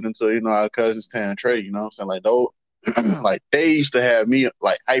into it until, our cousins Tan Trey, you know what I'm saying? Like those like they used to have me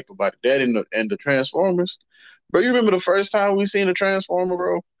like hype about it. That and the Transformers. Bro, you remember the first time we seen a Transformer,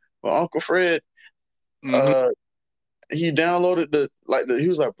 bro? With Uncle Fred? Mm-hmm. He downloaded he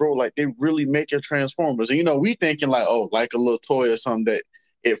was like, bro, like they really making Transformers. And we thinking like, oh, like a little toy or something that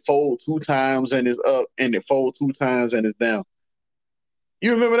it folds 2 times and is up and it folds 2 times and it's down.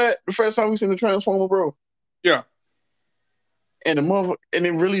 You remember that? The first time we seen the Transformer, bro? Yeah. And and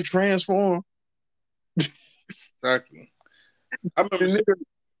it really transformed. Exactly. I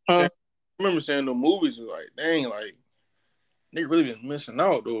remember saying the movies was like, dang, like they really been missing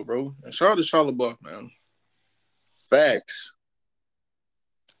out though, bro. And shout out to Shia LaBeouf, man. Facts.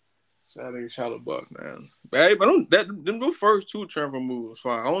 Shout out to Shia LaBeouf, man. But them first 2 Transformers movies was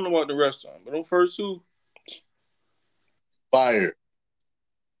fine. I don't know about the rest of them, but them first 2, fire.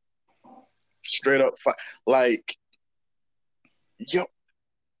 Straight up fire. Like, yo,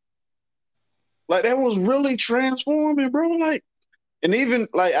 like that was really transforming, bro. Like, and even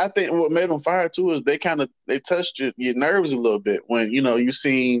like I think what made them fire too is they touched your nerves a little bit when you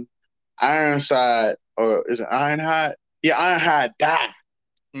seen Ironside, or is it Ironhide? Yeah, Ironhide die.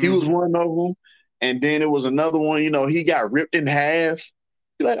 Mm-hmm. He was one of them, and then it was another one. He got ripped in half.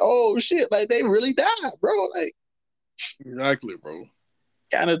 You're like, oh shit, like they really died, bro. Like, exactly, bro.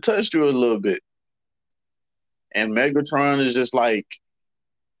 Kind of touched you a little bit. And Megatron is just like,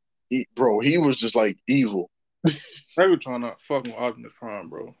 he was just like evil. Megatron not fucking with Optimus Prime,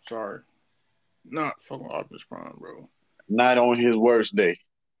 bro. Sorry. Not fucking with Optimus Prime, bro. Not on his worst day.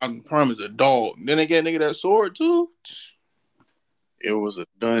 Optimus Prime is a dog. Then they get nigga that sword too. It was a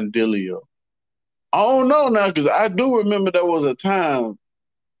done dealio. I don't know now, because I do remember there was a time,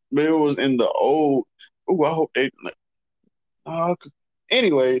 but it was in the old. Oh, I hope they.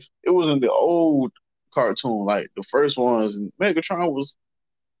 Anyways, it was in the old cartoon, like the first ones, and Megatron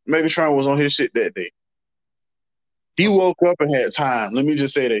was on his shit that day. He woke up and had time. Let me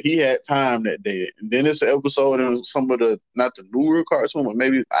just say that he had time that day. And then it's an episode in some of the, not the newer cartoon, but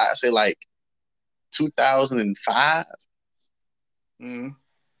maybe I'd say like 2005. Mm-hmm.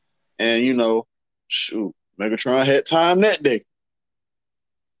 And shoot, Megatron had time that day.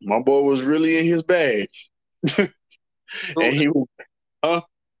 My boy was really in his bag. And he was,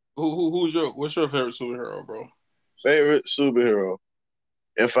 what's your favorite superhero, bro? Favorite superhero?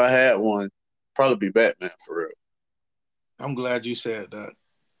 If I had one, probably be Batman for real. I'm glad you said that.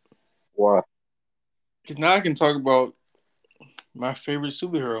 Why? Because now I can talk about my favorite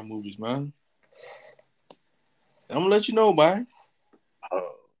superhero movies, man. I'm going to let you know, man.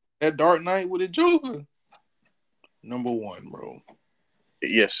 That Dark Knight with the Joker. Number 1, bro.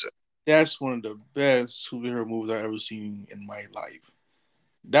 Yes, sir. That's one of the best superhero movies I've ever seen in my life.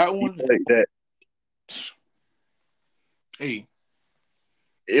 That one. Like that. Hey.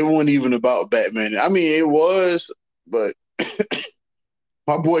 It wasn't even about Batman. I mean, it was, but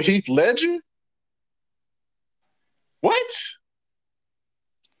my boy Heath Ledger? What?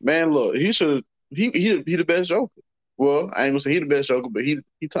 Man, look, he the best Joker. Well, I ain't gonna say he the best Joker, but he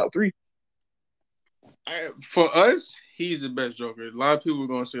top 3. For us, he's the best Joker. A lot of people are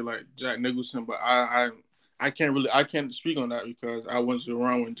gonna say like Jack Nicholson, but I can't speak on that because I wasn't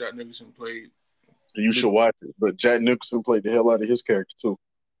around when Jack Nicholson played. You should watch it, but Jack Nicholson played the hell out of his character too.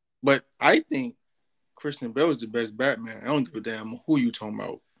 But I think Christian Bale is the best Batman. I don't give a damn who you talking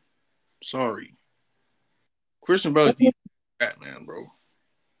about. Sorry. Christian Bale is the Batman, bro.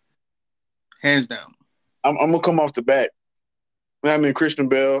 Hands down. I'm gonna come off the bat. I mean, Christian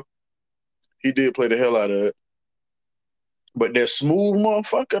Bale, he did play the hell out of it. But that smooth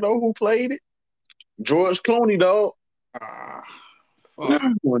motherfucker though who played it, George Clooney, dog.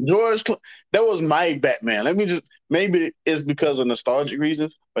 George Clooney, that was my Batman. Maybe it's because of nostalgic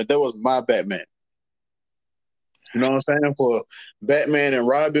reasons, but that was my Batman. You know what I'm saying? For Batman and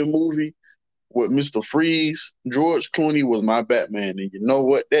Robin movie with Mr. Freeze, George Clooney was my Batman. And you know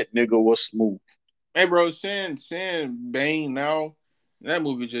what? That nigga was smooth. Hey, bro, seeing Bane now, that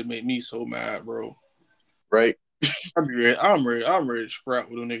movie just made me so mad, bro. Right? I'm ready to scrap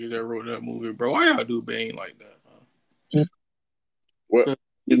with the niggas that wrote that movie, bro. Why y'all do Bane like that, man? What?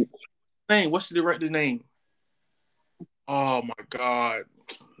 Name? What's the director's name? Oh my God!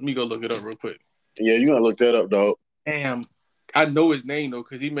 Let me go look it up real quick. Yeah, you gotta look that up, dog. Damn, I know his name though,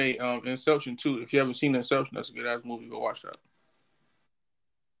 because he made Inception too. If you haven't seen Inception, that's a good ass movie. Go watch that.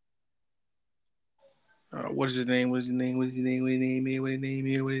 What is his name? What is his name? What is his name? What is his name? What is his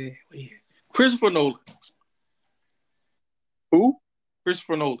name? What is his name? Christopher Nolan. Who?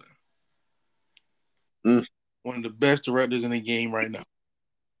 Christopher Nolan. One of the best directors in the game right now.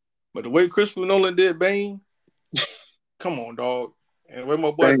 But the way Christopher Nolan did Bane, come on, dog. And the way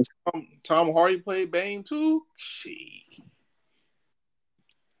my boy Tom Hardy played Bane too,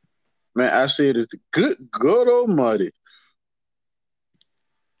 man, I said it's the good old muddy.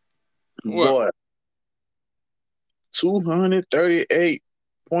 Boy, $238.2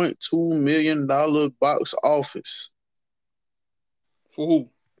 million box office. For who?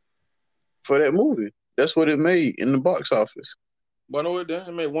 For that movie. That's what it made in the box office. But no, it didn't.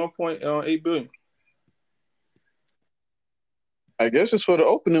 It made $1.8 billion. I guess it's for the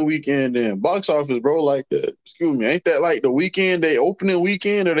opening weekend then. Box office, bro, like that. Excuse me. Ain't that like the weekend, they opening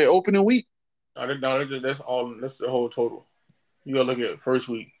weekend or they opening week? No, that's all. That's the whole total. You gotta look at first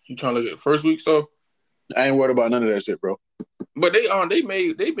week. You trying to look at first week stuff? I ain't worried about none of that shit, bro. But they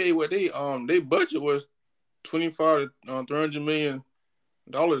made what they budget was $25 to $300 million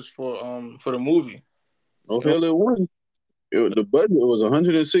for the movie. No hell it wasn't. The budget was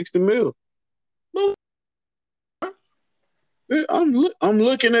 160 mil. I'm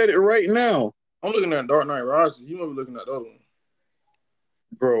looking at it right now. I'm looking at Dark Knight Rises. You might be looking at the other one.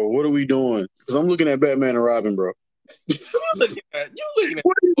 Bro, what are we doing? Because I'm looking at Batman and Robin, bro. You looking at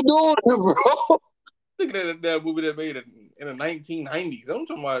what are you doing, bro? Looking at that movie that made it in the 1990s. I'm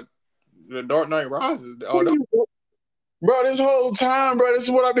talking about the Dark Knight Rises. Bro, this whole time, bro, this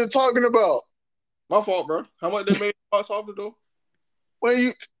is what I've been talking about. My fault, bro. How much they made box office though?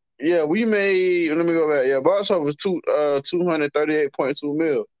 We made. Let me go back. Yeah, box office was $238.2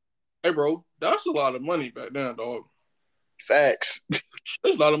 million. Hey, bro, that's a lot of money back then, dog. Facts.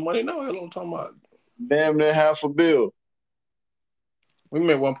 There's a lot of money now. That's what I'm talking about. Damn near $500 million. We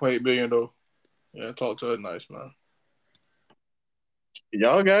made $1.8 billion though. Yeah, talk to us nice, man.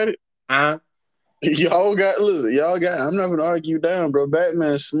 Y'all got it. Y'all got it. I'm not gonna argue down, bro.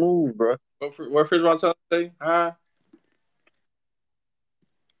 Batman's smooth, bro. What Chris Brown tell say?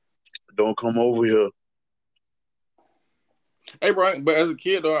 Don't come over here. Hey, Brian, but as a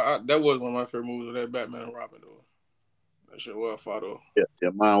kid though, that was one of my favorite movies. That Batman and Robin though. That shit was fun though. Yeah,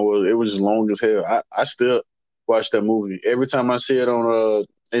 mine was. It was as long as hell. I still watch that movie every time I see it on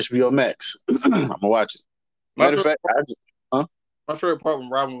HBO Max. I'm gonna watch it. Matter of fact, my favorite part when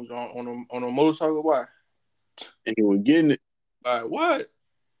Robin was on a motorcycle. Why? And he was getting it. Like what?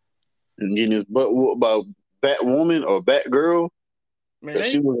 And getting his butt whooped by Batwoman or Batgirl. Man,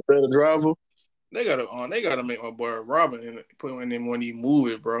 she was a better driver. They gotta make my boy Robin and put him in one of these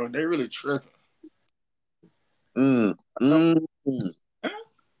movies, bro. They really tripping. My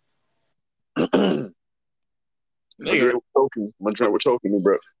drink was choking me,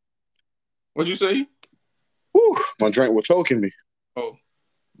 bro. What'd you say? Whew, my drink was choking me. Oh,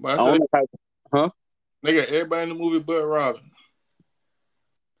 but I said, they got everybody in the movie but Robin.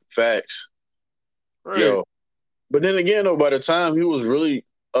 Facts. Right. Yo, but then again, though, by the time he was really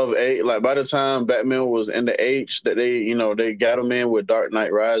of age, like by the time Batman was in the age that they got him in with Dark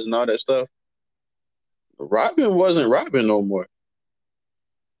Knight Rise and all that stuff, Robin wasn't Robin no more.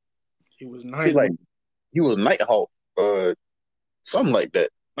 He was Nightwing. He was Nighthawk, something like that.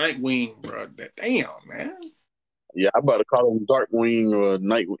 Nightwing, bro. Damn, man. Yeah, I'm about to call him Darkwing or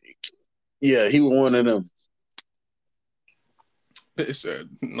Nightwing. Yeah, he was one of them. It said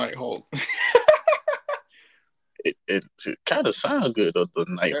Nighthawk. It kind of sounds good, though, the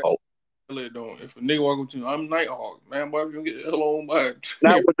Nighthawk. Really don't. If a nigga walk up to you, I'm Nighthawk, man, boy, you gonna get the hell on by.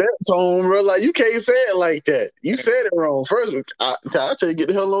 Not with that tone, bro. Like, you can't say it like that. You said it wrong. First, I'll tell you, get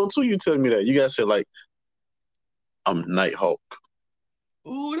the hell on too. You tell me that. You gotta say, like, I'm Nighthawk.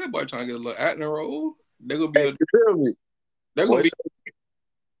 Ooh, that boy trying to get a little acting role. They're gonna be They're gonna be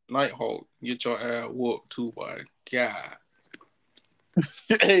Nighthawk. Get your ass whooped too, boy. God.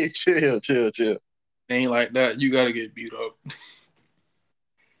 Hey, chill. Ain't like that. You gotta get beat up.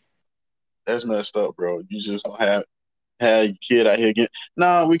 That's messed up, bro. You just don't have your kid out here again.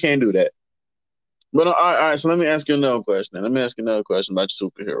 No, we can't do that. But all right. So let me ask you another question. Let me ask you another question about your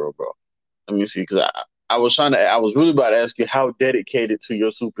superhero, bro. Let me see, because I was really about to ask you how dedicated to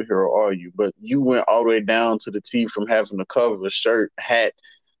your superhero are you, but you went all the way down to the T from having to cover a shirt, hat,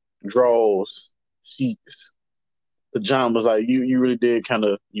 drawers, sheets, pajamas. Like you really did kind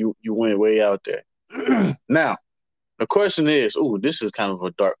of you went way out there. Now, The question is, this is kind of a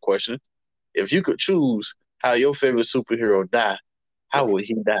dark question. If you could choose how your favorite superhero die, how would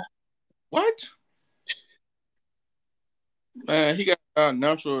he die? What? Man, he got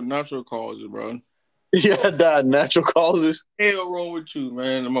natural causes, bro. He got die of natural causes. Hell wrong with you,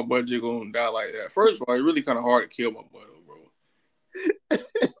 man? And my budget gonna die like that. First of all, it's really kind of hard to kill my buddy, bro.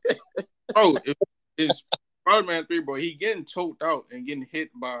 Bro, if it's Spider-Man 3, bro, he getting choked out and getting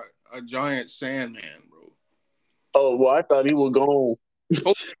hit by a giant Sandman, bro. Oh, well, I thought he was gone.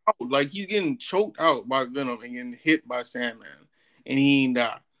 Choked out. Like, he's getting choked out by Venom and getting hit by Sandman, and he ain't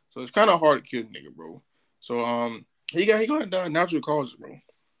die. So it's kind of hard to kill the nigga, bro. So he gonna die of natural causes, bro.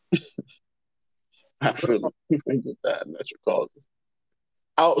 I feel it. He could die of natural causes.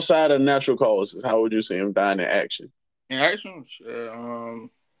 Outside of natural causes, how would you see him dying in action? In action,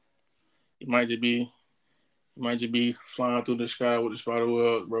 he might just be flying through the sky with the spider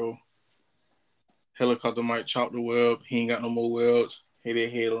web, bro. Helicopter might chop the web. He ain't got no more webs. Hit their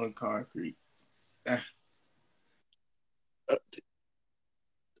head on the concrete.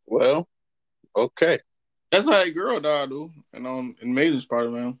 Well, okay. That's how a girl died, though. And Amazing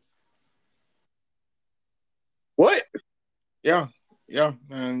Spider-Man. What? Yeah,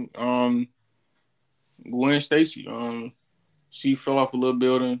 and Gwen Stacy. She fell off a little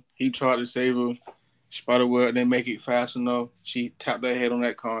building. He tried to save her. Spiderweb didn't make it fast enough. She tapped her head on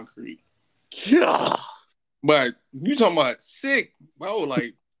that concrete. Yeah. But you talking about sick? I was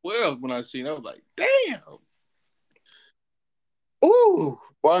like 12 when I seen it. I was like, damn. Ooh.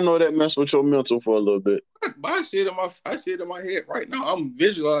 Well, I know that messed with your mental for a little bit. But I see it in my head right now. I'm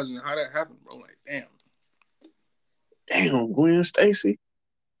visualizing how that happened, bro. Like, damn. Damn, Gwen Stacy.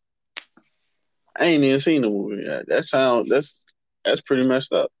 I ain't even seen the movie yet. That's pretty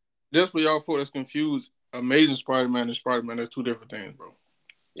messed up. Just for y'all folks that's confused, Amazing Spider-Man and Spider-Man are two different things, bro.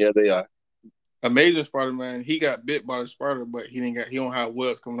 Yeah, they are. Amazing Spider-Man, he got bit by the spider, but he don't have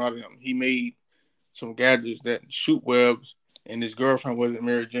webs coming out of him. He made some gadgets that shoot webs, and his girlfriend wasn't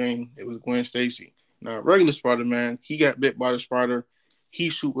Mary Jane. It was Gwen Stacy. Now, regular Spider-Man, he got bit by the spider.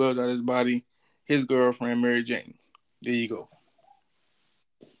 He shoot webs out of his body. His girlfriend, Mary Jane. There you go.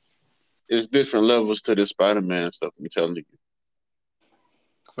 It's different levels to the Spider-Man stuff, I'm telling you.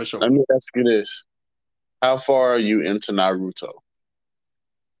 For sure. Let me ask you this. How far are you into Naruto?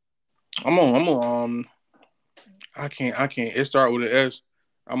 I'm on I can't. It start with an S.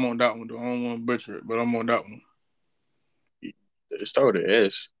 I'm on that one though. I don't want to butcher it, but I'm on that one. It start with an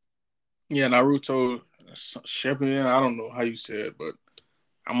S. Yeah, Naruto Shippuden. I don't know how you say it, but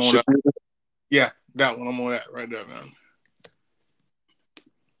I'm on that. Yeah, that one. I'm on that right there, man.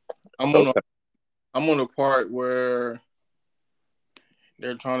 I'm on the part where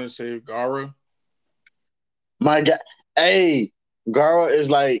they're trying to save Gaara. My God. Hey, Gaara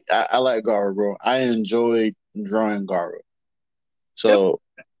is like, I like Gaara, bro. I enjoyed drawing Gaara. So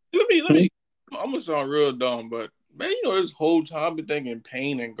let me. I'm gonna sound real dumb, but man, this whole time I've been thinking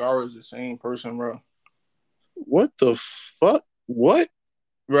Pain and Gaara is the same person, bro. What the fuck? What?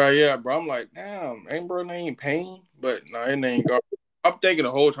 Right, yeah, bro. I'm like, damn, ain't bro name Pain? But no, his name Gaara. I'm thinking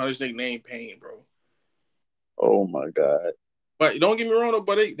the whole time this nigga named Pain, bro. Oh my God. But don't get me wrong though,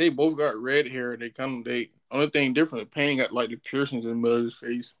 but they both got red hair. They only thing different, Pain got like the piercings in the middle of his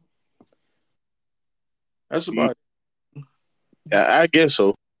face. That's about it. I guess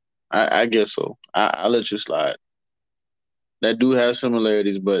so. I guess so. I'll let you slide. That do have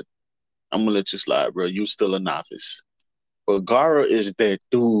similarities, but I'm gonna let you slide, bro. You still a novice. But Gaara is that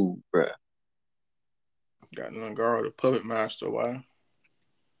dude, bro. Got none Gaara, the puppet master. Why?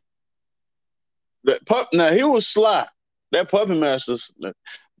 Now he was sly. That puppet master,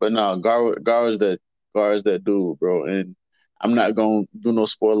 but no, Gaara's that dude, bro. And I'm not gonna do no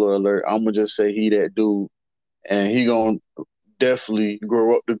spoiler alert. I'm gonna just say he that dude, and he gonna definitely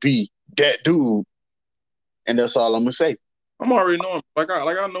grow up to be that dude. And that's all I'm gonna say. I'm already knowing. Like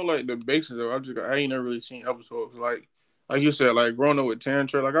I know like the basics of it. I ain't never really seen episodes. Like you said, like growing up with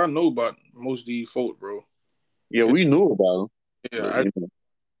Tantra, like I know about most of these folks, bro. Yeah, we knew about him. Yeah,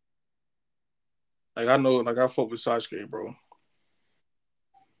 I know, like I fuck with Sasuke, bro.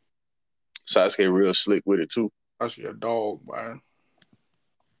 Sasuke real slick with it too. Sasuke a dog, man.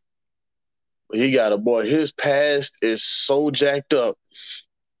 He got a boy. His past is so jacked up.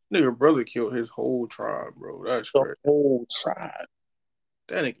 Nigga brother killed his whole tribe, bro. That's crazy. Whole tribe.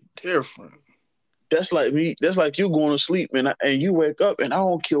 That nigga different. That's like me. That's like you going to sleep, man, and you wake up and I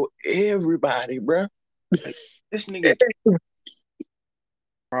don't kill everybody, bro. Like, this nigga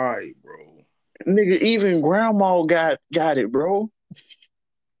right, bro. Nigga, even grandma got it, bro.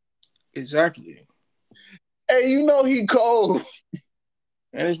 Exactly. Hey, he cold.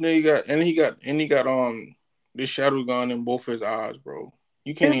 And this nigga got This shadow gone in both his eyes, bro.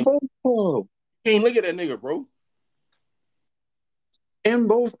 You can't In even both of them. can't look at that nigga, bro. In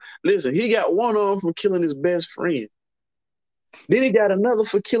both. Listen, he got one of them from killing his best friend. Then he got another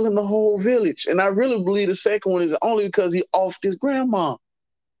for killing the whole village. And I really believe the second one is only because he offed his grandma.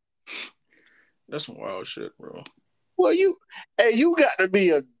 That's some wild shit, bro. Well, you got to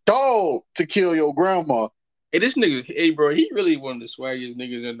be a dog to kill your grandma. Hey, this nigga, hey, bro, he really one of the swaggiest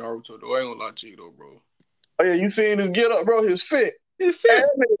niggas in Naruto, though. I ain't gonna lie to you, though, bro. Oh, yeah, you seen his get up, bro? His fit. His fit.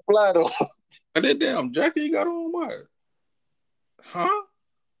 That nigga fly, though. And that damn jacket he got on, what? Huh?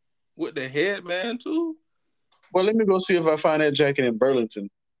 With the headband, too? Well, let me go see if I find that jacket in Burlington.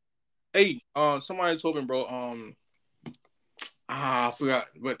 Hey, somebody told me, bro, I forgot,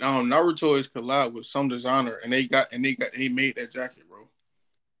 but Naruto is collab with some designer, and they made that jacket, bro.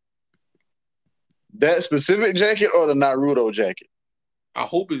 That specific jacket or the Naruto jacket? I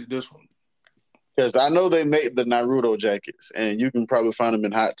hope it's this one. Because I know they make the Naruto jackets, and you can probably find them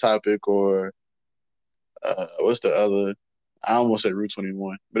in Hot Topic or what's the other? I almost said Route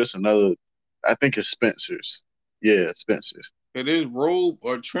 21, but it's another. I think it's Spencer's. Yeah, Spencer's. It is robe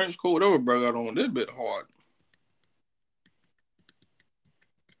or trench coat, whatever, bro, got on. This bit hard.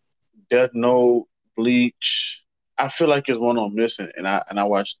 Death Note, Bleach. I feel like there's one I'm missing, and I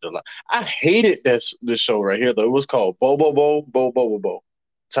watched it a lot. I hated this show right here though. It was called Bo.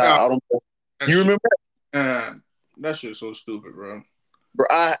 You remember that? That shit's so stupid, bro. Bro,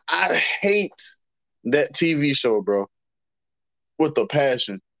 I hate that TV show, bro. With a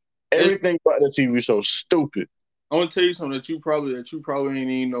passion. Everything about the TV show stupid. I want to tell you something that you probably ain't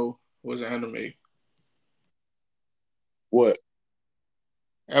even know was anime. What?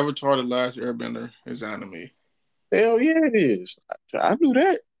 Avatar: The Last Airbender is anime. Hell yeah, it is. I knew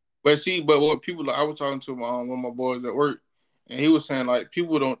that. But what people like, I was talking to one of my boys at work, and he was saying like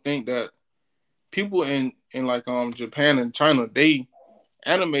people don't think that people in like Japan and China,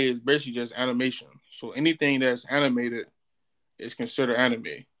 anime is basically just animation. So anything that's animated is considered anime.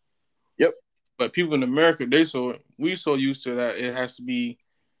 Yep. But people in America, we so used to that it has to be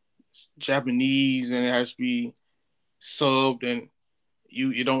Japanese and it has to be subbed, and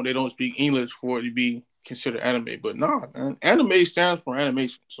they don't speak English for it to be considered anime. But nah, man, anime stands for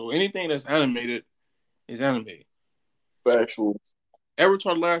animation. So anything that's animated is anime. Factual.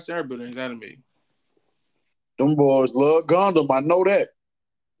 Avatar: The Last Airbender is anime. Them boys love Gundam. I know that.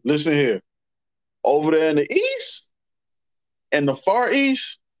 Listen here. Over there in the East and the Far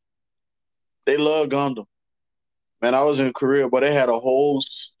East, they love Gundam. Man, I was in Korea, but they had a whole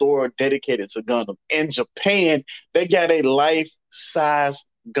store dedicated to Gundam. In Japan, they got a life-size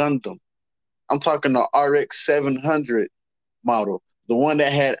Gundam. I'm talking the RX 700 model, the one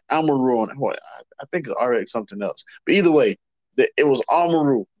that had Amaru on it. I think it's RX something else. But either way, it was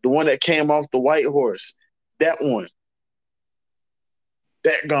Amaru, the one that came off the white horse. That one.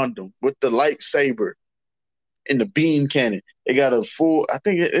 That Gundam with the lightsaber and the beam cannon. It got a full, I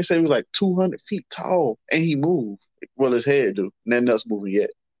think they said it was like 200 feet tall, and he moved. Well, his head do. Nothing else moving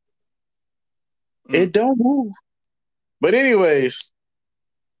yet. It don't move. But anyways,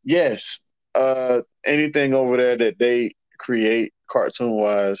 yes, anything over there that they create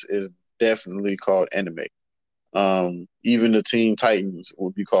cartoon-wise is definitely called anime. Even the Teen Titans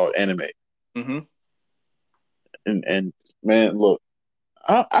would be called anime. Mm-hmm. And man, look,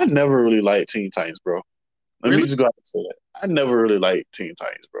 I never really liked Teen Titans, bro. Let me just go ahead and say that. I never really liked Teen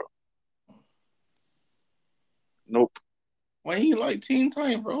Titans, bro. Nope. Why you like Teen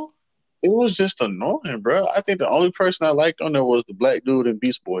Titans, bro? It was just annoying, bro. I think the only person I liked on there was the black dude in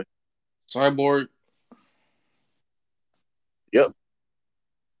Beast Boy. Cyborg. Yep.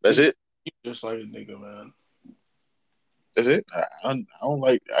 That's it. You just like a nigga, man. That's it. I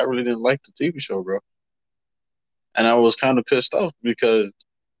really didn't like the TV show, bro. And I was kind of pissed off because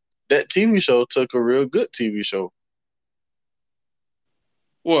that TV show took a real good TV show.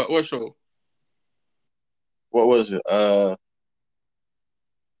 What show? What was it?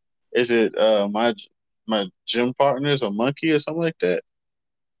 Is it my gym partners or Monkey or something like that?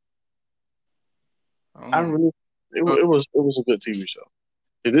 It was a good TV show.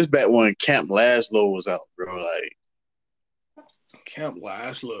 This back when Camp Lazlo was out, bro. Like Camp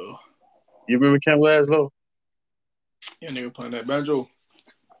Lazlo. You remember Camp Lazlo? Yeah, nigga playing that banjo.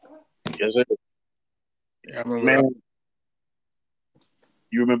 Yes, sir. Yeah, I remember. Man,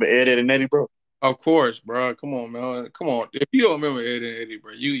 you remember Ed, Edd n Eddy, bro? Of course, bro. Come on, man. Come on. If you don't remember Ed, Edd n Eddy,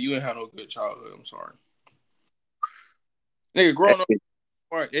 bro, you ain't had no good childhood. I'm sorry. Nigga, growing up,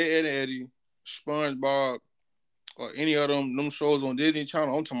 Ed, Edd n Eddy, SpongeBob, or any of them shows on Disney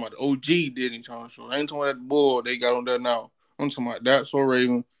Channel, I'm talking about the OG Disney Channel show. I ain't talking about that bull they got on there now. I'm talking about That's So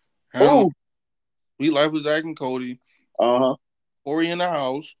Raven. Oh, Sweet Life of Zach and Cody, Uh-huh. Ori in the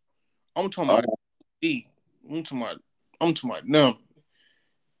House. I'm talking about Uh-huh. D. I'm talking about them.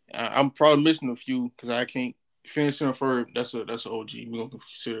 I'm probably missing a few because I can't. Phineas and Ferb, that's a OG. We're gonna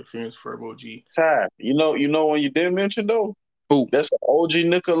consider Phineas and Ferb OG. Ty, you know when you did mention though? Who? That's an OG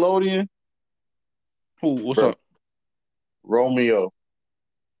Nickelodeon. Who? What's Bro, up? Romeo.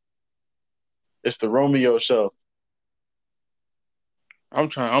 It's the Romeo show. I'm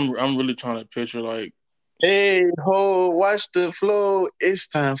really trying to picture like. Hey ho, watch the flow. It's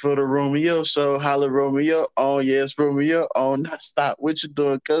time for the Romeo show. Holla Romeo. Oh yes, Romeo. Oh, not stop what you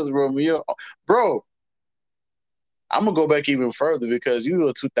doing, cuz Romeo. Oh, bro, I'm gonna go back even further because you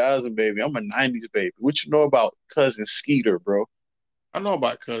a 2000 baby. I'm a 90s baby. What you know about cousin Skeeter, bro? I know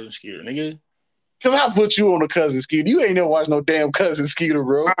about Cousin Skeeter, nigga. Cause I put you on a cousin Skeeter. You ain't never watched no damn cousin Skeeter,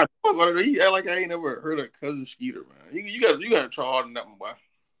 bro. I know about it. He act like I ain't never heard of Cousin Skeeter, man. You gotta try hard on that one, boy.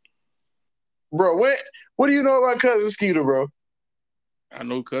 Bro, what do you know about cousin Skeeter, bro? I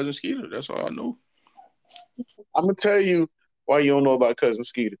know Cousin Skeeter. That's all I know. I'm gonna tell you why you don't know about cousin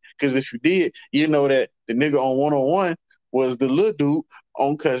Skeeter. Because if you did, you know that the nigga on 101 was the little dude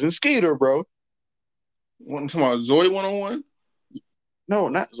on cousin Skeeter, bro. What I'm talking about Zoe 101? No,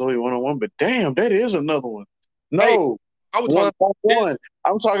 not Zoe 101, but damn, that is another one. Hey, No, I was talking 101.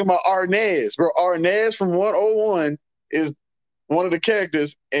 I'm talking about Arnaz, bro. Arnaz from 101 is one of the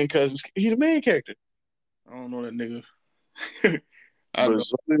characters in cousin Skeeter. He the main character. I don't know that nigga. I But know.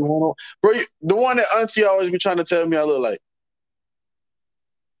 Zoe 101, bro, the one that Auntie always be trying to tell me I look like.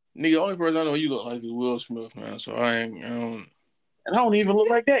 Nigga, the only person I know you look like is Will Smith, man. So I don't. And I don't even look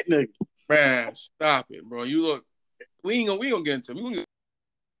like that nigga. Man, stop it, bro. You look. We ain't gonna get into.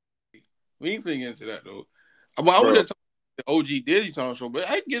 We ain't finna get into that though. But I was just talking about the OG Diddy Talk Show, but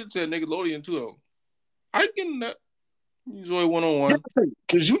I can get into Nickelodeon too though. I can get in that. Zoe 101.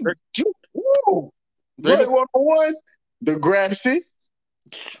 Because woo, Zoe 101, Degrassi.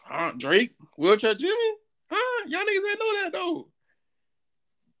 Drake, Wheelchair Jimmy. Y'all niggas ain't know that though.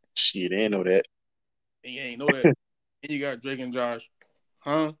 Shit, I ain't know that. You ain't know that. And you got Drake and Josh.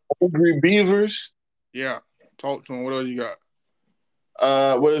 Angry Beavers. Yeah. Talk to him. What else you got?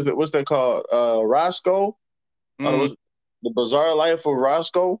 What is it? What's that called? Roscoe? Was The Bizarre Life of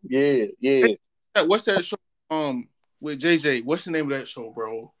Roscoe? Yeah. What's that show? With JJ. What's the name of that show,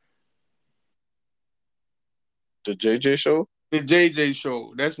 bro? The JJ Show? The JJ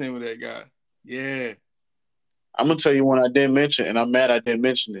Show. That's the name of that guy. Yeah. I'm gonna tell you one I didn't mention, and I'm mad I didn't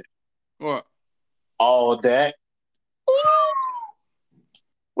mention it. What? All that.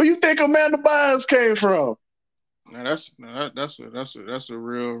 Where you think Amanda Bynes came from? Now that's a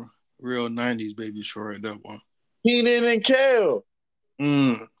real 90s baby show right there, boy. Keenan and Kel.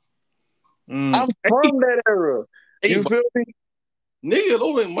 I'm from that era. You feel me?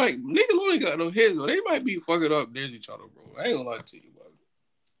 Nickelodeon got no heads, though. They might be fucking up Disney Channel, bro. I ain't gonna lie to you, bro.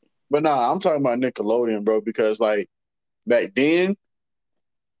 But nah, I'm talking about Nickelodeon, bro, because like back then,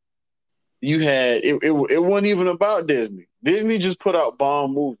 you had it wasn't even about Disney. Disney just put out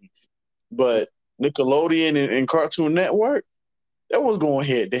bomb movies. But Nickelodeon and Cartoon Network, that was going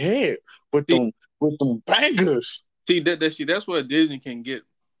head to head with them bangers. See that's what Disney can get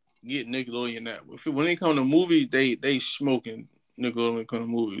Nickelodeon at. When it comes to movies, they smoking Nickelodeon when it comes to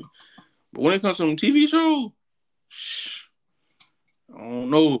movies. But when it comes to them TV shows, I don't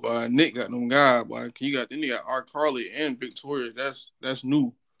know, boy. Nick got them guys, boy. Then you got R. Carly and Victoria. That's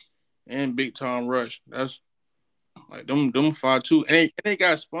new. And Big Time Rush. That's like them 5 too. And they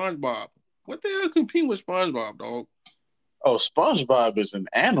got SpongeBob. What the hell competing with SpongeBob, dog? Oh, SpongeBob is an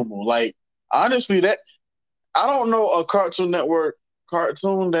animal. Like, honestly, that I don't know a Cartoon Network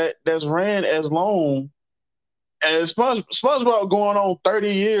cartoon that's ran as long as SpongeBob going on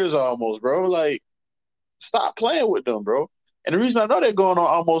 30 years almost, bro. Like, stop playing with them, bro. And the reason I know they're going on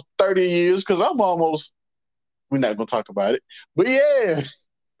almost 30 years, because we're not going to talk about it. But yeah.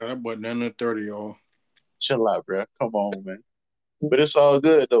 That boy down there 30, y'all. Chill out, bro. Come on, man. But it's all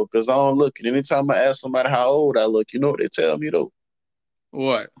good, though, because I don't look. And anytime I ask somebody how old I look, you know what they tell me, though?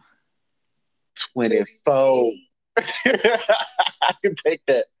 What? 24. I can take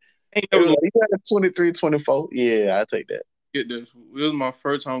that. You got 23, 24. Yeah, I take that. Get this. It was my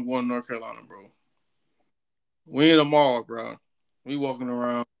first time going to North Carolina, bro. We in the mall, bro. We walking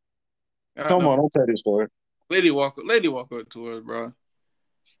around. Come on, don't tell this story. Lady walk up to us, bro.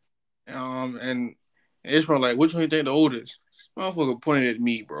 And it's probably like, which one you think the oldest? This motherfucker pointed at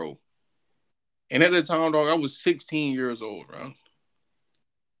me, bro. And at the time, dog, I was 16 years old, bro.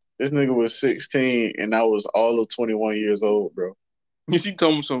 This nigga was 16, and I was all of 21 years old, bro. She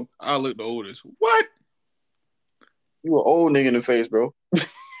told me so. I look the oldest. What? You an old nigga in the face, bro.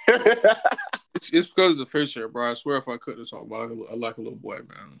 It's because of the face hair, bro. I swear if I cut this off, bro, I like a little boy,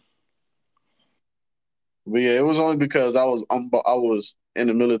 man. But yeah, it was only because I was in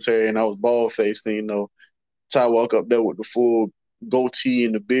the military and I was bald faced, and Ty walk up there with the full goatee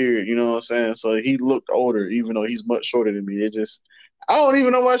and the beard, you know what I'm saying? So he looked older, even though he's much shorter than me. I don't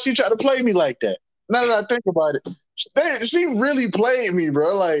even know why she tried to play me like that. Now that I think about it, she really played me,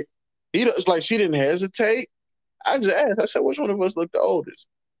 bro. Like it's like she didn't hesitate. I just asked. I said, "Which one of us looked the oldest?"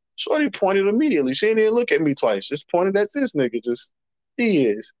 Shorty pointed immediately. She didn't even look at me twice. Just pointed at this nigga. He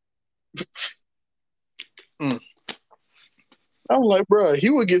is. I'm like, bro, he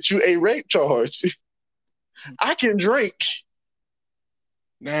would get you a rape charge. I can drink.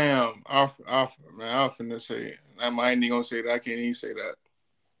 Damn, man, I finna say, I ain't even gonna say that. I can't even say that.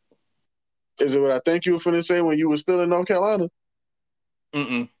 Is it what I think you were finna say when you were still in North Carolina?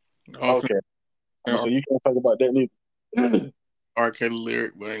 Okay. So you can't talk about that neither. R. Kelly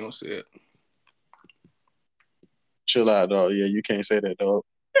lyric, but I ain't gonna say it. Chill out, dog. Yeah, you can't say that, dog.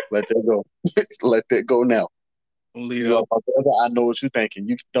 Let that go. Let that go now. I know what you're thinking.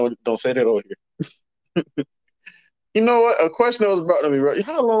 You don't say that over here. You know what? A question that was brought to me, right?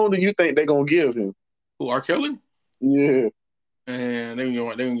 How long do you think they're gonna give him? Who, R. Kelly? Yeah. And they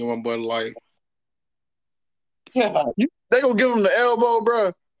gonna give my boy life. Yeah. They gonna give him the elbow,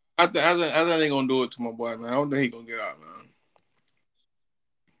 bro. I think they gonna do it to my boy, man. I don't think he gonna get out, man.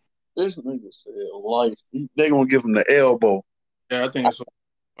 This nigga said life. They gonna give him the elbow. Yeah, I think it's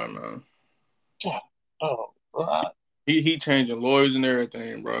man. God. Oh, bro. He changing lawyers and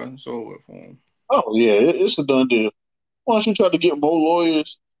everything, bro. It's over for him. Oh yeah, it's a done deal. Why don't you try to get more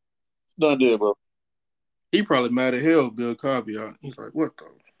lawyers? Done deal, bro. He probably mad at hell, Bill Cosby out. He's like, what the?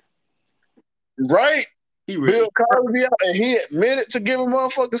 Right? Bill Cosby out, and he admitted to giving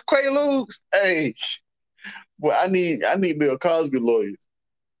motherfuckers Quaaludes. Hey, well, I need Bill Cosby lawyers.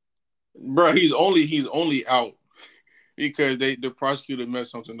 Bro, he's only out because the prosecutor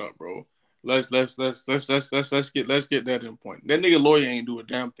messed something up, bro. Let's get that in point. That nigga lawyer ain't do a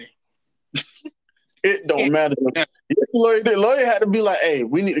damn thing. It don't matter. The lawyer had to be like, hey,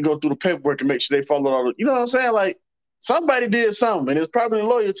 we need to go through the paperwork and make sure they follow all the, you know what I'm saying? Like, somebody did something, and it's probably the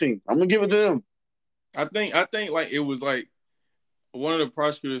lawyer team. I'm gonna give it to them. I think like it was like one of the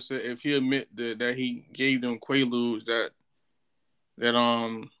prosecutors said if he admit that he gave them Quaaludes that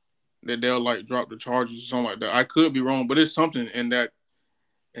they'll like drop the charges or something like that. I could be wrong, but it's something in that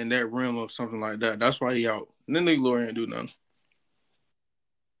realm of something like that. That's why he out. And then the lawyer ain't do nothing.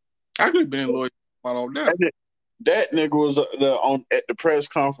 I could have been a lawyer about all that. That nigga was at the press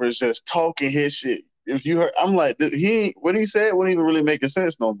conference just talking his shit. If you heard, I'm like, what he said wasn't even really making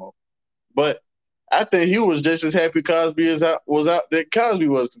sense no more. But I think he was just as happy Cosby was out that Cosby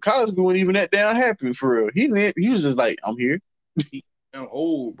was. Cosby wasn't even that damn happy for real. He was just like, I'm here. I'm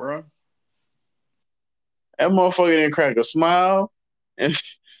old, bro. That motherfucker didn't crack a smile, and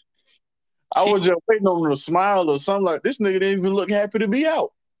I was just waiting on him to smile or something. Like this nigga didn't even look happy to be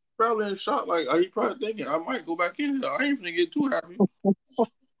out. Probably in shock. Like, are you probably thinking I might go back in here? I ain't finna get too happy.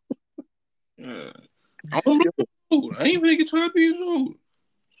 Yeah. I ain't finna get too happy.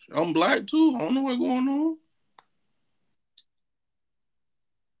 I'm black too. I don't know what's going on.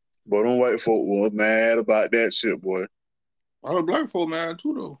 But them white folk was mad about that shit, boy. All the black folk mad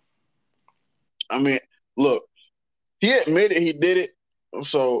too, though. I mean, look, he admitted he did it,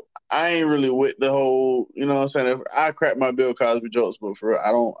 so I ain't really with the whole, you know what I'm saying? I crack my Bill Cosby jokes, but for real,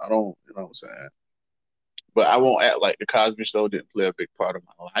 I don't, you know what I'm saying? But I won't act like the Cosby Show didn't play a big part of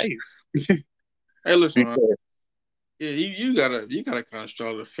my life. Hey, listen, man. Yeah, you gotta kind of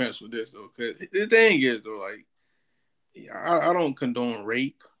straddle the fence with this though, because the thing is though, like, I don't condone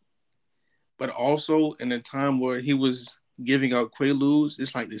rape, but also in a time where he was giving out Quaaludes,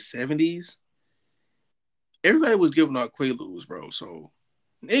 it's like the 70s. Everybody was giving out Quaaludes, bro. So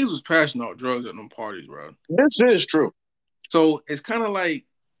niggas was passing out drugs at them parties, bro. This is true. So it's kind of like,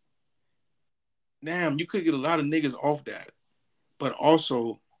 damn, you could get a lot of niggas off that, but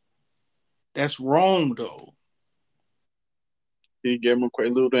also that's wrong though. He gave him a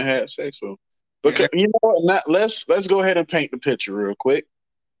Quaalude and had sex with him. Because you know what? Let's go ahead and paint the picture real quick.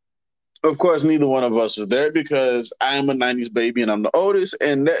 Of course, neither one of us was there because I am a 90s baby and I'm the oldest,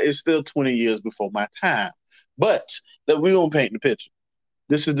 and that is still 20 years before my time. But that we gonna paint the picture.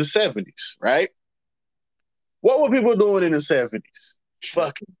 This is the 70s, right? What were people doing in the 70s?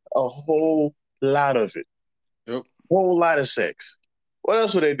 Fucking a whole lot of it. Yep. Whole lot of sex. What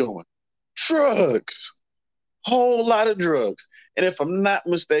else were they doing? Drugs. Whole lot of drugs. And if I'm not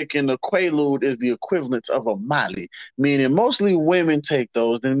mistaken, the Quaalude is the equivalent of a Molly, meaning mostly women take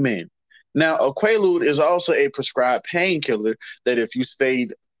those than men. Now, a Quaalude is also a prescribed painkiller that if you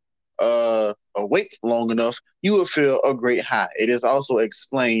stayed awake long enough, you will feel a great high. It is also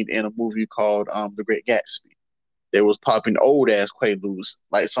explained in a movie called The Great Gatsby. They was popping old ass Quaaludes,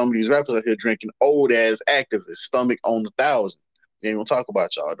 like some of these rappers out here drinking old ass activists, stomach on 1,000. We ain't gonna talk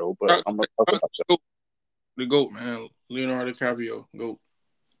about y'all though, but I'm gonna talk about y'all. The GOAT, man. Leonardo DiCaprio, GOAT.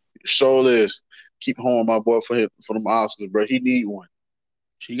 Show this. Keep home, my boy, for them Oscars, bro. He need one.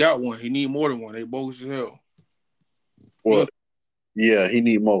 She got one. He need more than one. They bogus as hell. Well, yeah, he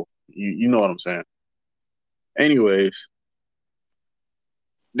need more. You know what I'm saying. Anyways,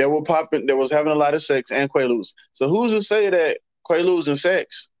 they were popping. They was having a lot of sex and Quaaludes. So who's to say that Quaaludes and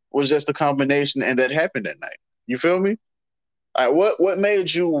sex was just a combination and that happened that night? You feel me? All right, what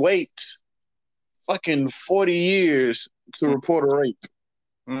made you wait fucking 40 years to report a rape?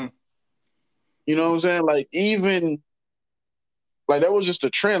 Mm. You know what I'm saying? Like, even like that was just a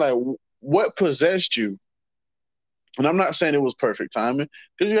trend. Like, what possessed you? And I'm not saying it was perfect timing,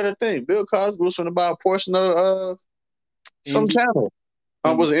 because you got to think Bill Cosby was going to buy a portion of some channel.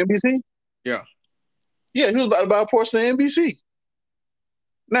 Was it NBC? Yeah. Yeah, he was about to buy a portion of NBC.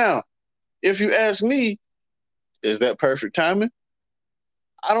 Now, if you ask me, is that perfect timing?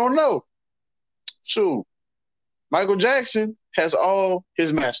 I don't know. Shoot, Michael Jackson has all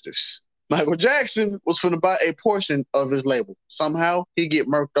his masters. Michael Jackson was going to buy a portion of his label. Somehow he get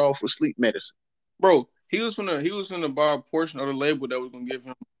murked off with sleep medicine. Bro, he was gonna buy a portion of the label that was gonna give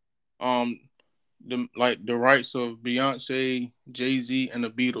him the rights of Beyonce, Jay-Z, and the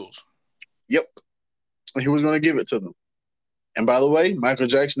Beatles. Yep. He was gonna give it to them. And by the way, Michael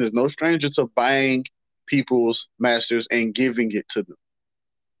Jackson is no stranger to buying people's masters and giving it to them.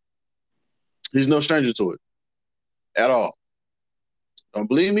 He's no stranger to it at all. Don't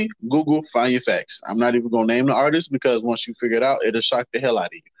believe me? Google, find your facts. I'm not even going to name the artist, because once you figure it out, it'll shock the hell out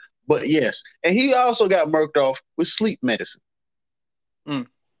of you. But yes, and he also got murked off with sleep medicine.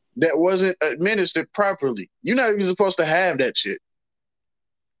 That wasn't administered properly. You're not even supposed to have that shit.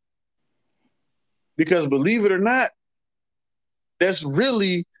 Because believe it or not, that's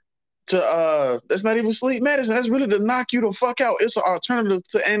really that's not even sleep medicine. That's really to knock you the fuck out. It's an alternative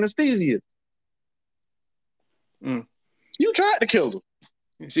to anesthesia. You tried to kill them.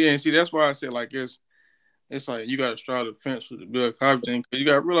 See, that's why I said, like, it's like you got to straddle the fence with the Bill Cosby thing. You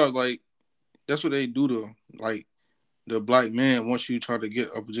got to realize, like, that's what they do to, like, the black man. Once you try to get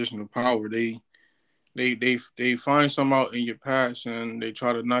a position of power, they find something out in your past and they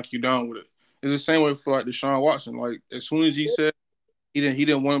try to knock you down with it. It's the same way for, like, Deshaun Watson. Like, as soon as he said he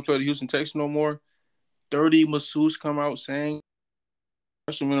didn't want to play the Houston Texans no more, 30 masseuses come out saying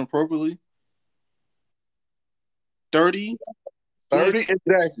him inappropriately. 30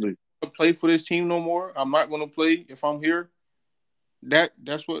 exactly. Play for this team no more. I'm not going to play if I'm here.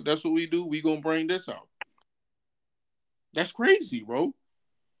 That's what we do. We gonna bring this out. That's crazy, bro.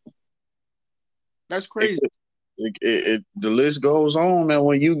 That's crazy. The list goes on, man.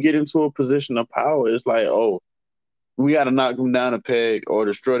 When you get into a position of power, it's like, oh, we got to knock them down a peg or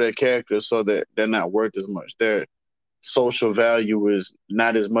destroy their character so that they're not worth as much. Their social value is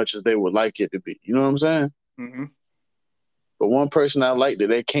not as much as they would like it to be. You know what I'm saying? Mm-hmm. But one person I like that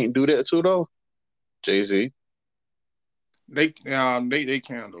they can't do that to, though, Jay-Z. They can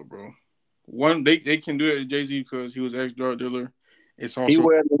though, bro. One, they can do it to Jay-Z because he was ex-drug dealer. It's also he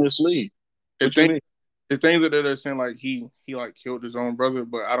wears in his sleeve. It's things that they're saying, like he like killed his own brother,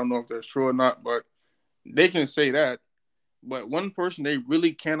 but I don't know if that's true or not. But they can say that. But one person they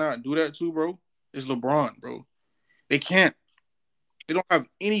really cannot do that to, bro, is LeBron, bro. They can't. They don't have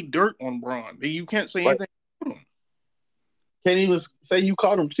any dirt on Bron. You can't say anything about him. Can't even say you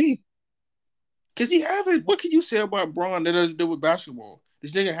called him cheap. Because he have it. What can you say about Bron that doesn't do with basketball?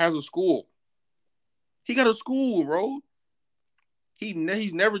 This nigga has a school. He got a school, bro.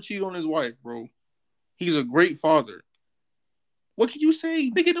 He's never cheated on his wife, bro. He's a great father. What can you say?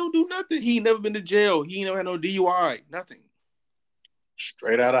 Nigga don't do nothing. He ain't never been to jail. He ain't never had no DUI. Nothing.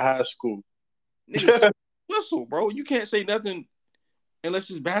 Straight out of high school. Nigga, whistle, bro. You can't say nothing unless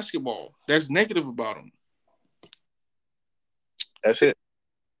it's basketball. That's negative about him. That's it.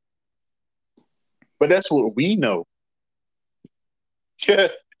 But that's what we know.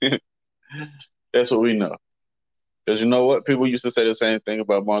 That's what we know. Because you know what? People used to say the same thing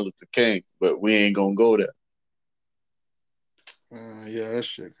about Martin Luther King, but we ain't going to go there. Yeah, that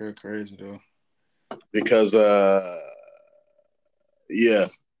shit crazy, though. Because, yeah,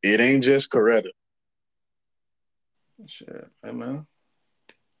 it ain't just Coretta. Shit, hey, man.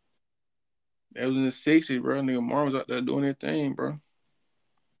 That was in the 60s, bro. Nigga Martin was out there doing their thing, bro.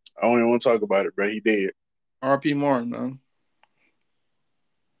 I don't even want to talk about it, bro. He dead. R.P. Martin, man.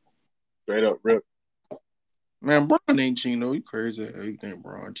 Straight up, rip. Man, Bron ain't cheating, though. You crazy. You think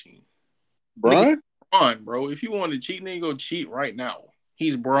Bron cheating. Bron? Bron, bro. If you want to cheat, nigga, go cheat right now.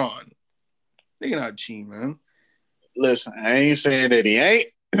 He's Bron. Nigga not cheating, man. Listen, I ain't saying that he ain't,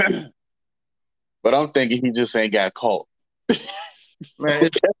 but I'm thinking he just ain't got caught. Man,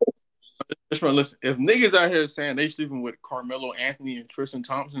 listen, if niggas out here saying they sleeping with Carmelo Anthony and Tristan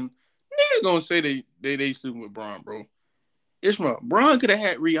Thompson, niggas gonna say they sleeping with Bron, bro. Ishmael, Bron could have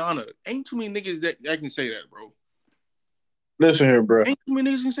had Rihanna. Ain't too many niggas that can say that, bro. Listen here, bro. Ain't too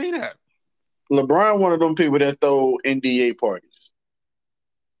many niggas can say that. LeBron, one of them people that throw NDA parties.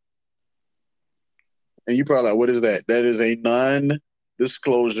 And you probably like, what is that? That is a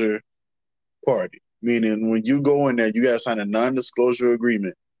non-disclosure party. Meaning when you go in there, you got to sign a non-disclosure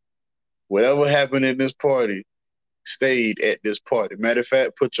agreement. Whatever happened in this party stayed at this party. Matter of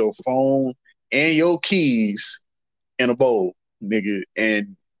fact, put your phone and your keys in a bowl, nigga,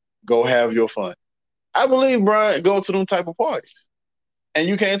 and go have your fun. I believe Brian go to them type of parties. And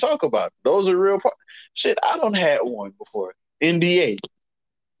you can't talk about it. Those are real parties. Shit, I done had one before. NDA.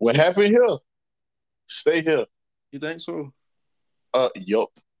 What happened here? Stay here. You think so? Yup.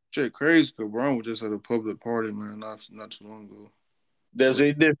 Shit, crazy, because Bron was just at a public party, man, not too long ago. There's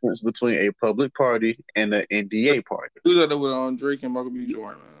a difference between a public party and an NDA party. Who's out there with Drake and Michael B.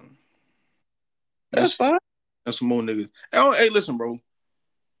 Jordan, man? That's fine. That's some more niggas. Hey, listen, bro.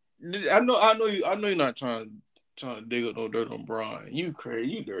 I know you're not trying to dig up no dirt on Bron. You crazy,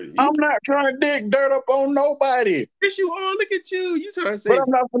 you dirty. I'm not trying to dig dirt up on nobody. Yes, you are. Look at you. You trying to say, but I'm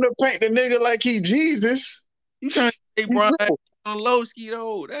not gonna paint the nigga like he Jesus. You trying to say Bron on low ski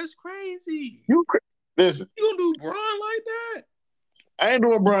though? That's crazy. Listen. You gonna do Bron like that? I ain't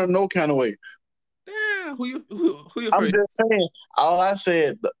doing Bron no kind of way. Damn, who you I'm just saying. All I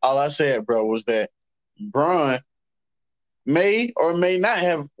said, bro, was that Bron may or may not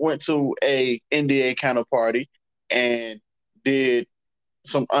have went to a NDA kind of party and did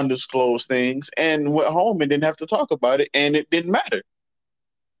some undisclosed things and went home and didn't have to talk about it, and it didn't matter.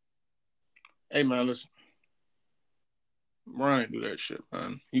 Hey, man, listen. Bron ain't do that shit,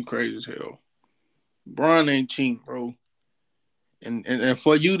 man. You crazy as hell. Bron ain't cheating, bro. And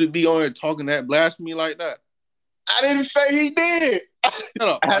for you to be on here talking that blasphemy like that. I didn't say he did. Shut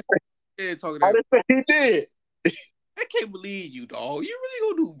up. I didn't say he did. I can't believe you, dog. You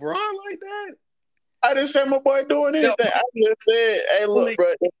really gonna do Bron like that? I didn't say my boy doing anything. I just said, hey, look,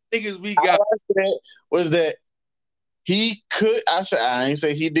 bro. Niggas we got. All I said was that he could. I ain't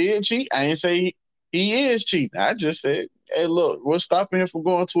say he did cheat. I ain't say he is cheating. I just said, hey, look, what's stopping him from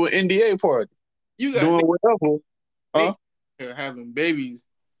going to an NDA party? You got doing whatever. Huh? Having babies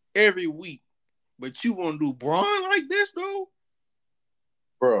every week, but you want to do Bron like this, though?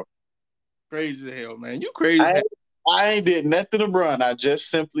 Bro. Crazy as hell, man. You crazy as hell. I ain't did nothing to Bron. I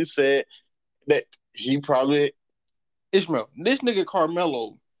just simply said that he probably... Ishmael, this nigga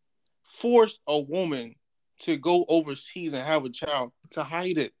Carmelo forced a woman to go overseas and have a child to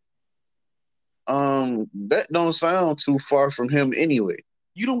hide it. That don't sound too far from him anyway.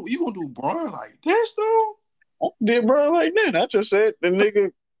 You gonna do Bron like this, though? I did Bron like that. I just said the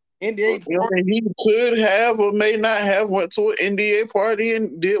nigga... NDA party. He could have or may not have went to an NDA party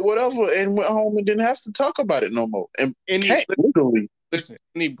and did whatever and went home and didn't have to talk about it no more. And literally. Listen,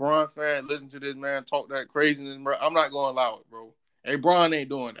 any Bron fan listen to this man talk that craziness, bro. I'm not gonna allow it, bro. Hey, Bron ain't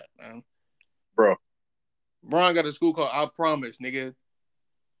doing that, man. Bro. Bron got a school called I Promise, nigga.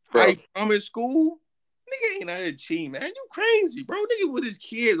 Bro. I Promise School? Nigga ain't out here cheating, man. You crazy, bro. Nigga with his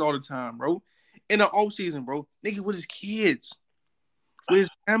kids all the time, bro. In the off season, bro. Nigga with his kids. With his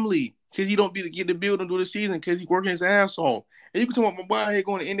family. Because he don't get the building through the season because he working his ass off. And you can talk about my boy here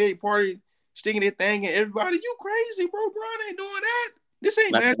going to NBA party, sticking their thing in everybody. You crazy, bro. Bron ain't doing that. This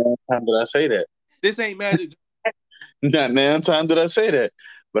ain't magic. Not time did I say that. This ain't magic. Not now time did I say that.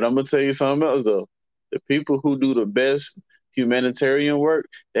 But I'm going to tell you something else, though. The people who do the best humanitarian work,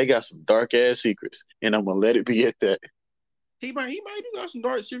 they got some dark-ass secrets. And I'm going to let it be at that. He might do got some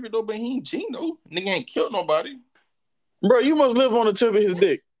dark secret, though, but he ain't cheating, though. Nigga ain't killed nobody. Bro, you must live on the tip of his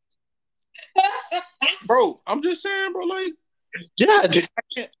dick. Bro, I'm just saying, bro, like... Yeah,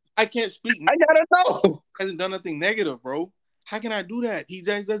 I can't speak. I gotta know. He hasn't done nothing negative, bro. How can I do that? He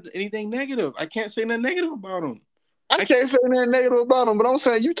does anything negative. I can't say nothing negative about him. I can't say nothing negative about him, but I'm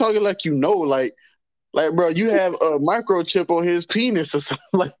saying you talking like you know, like bro, you have a microchip on his penis or something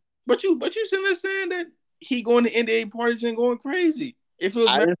like. But you still saying that he going to NBA parties and going crazy. I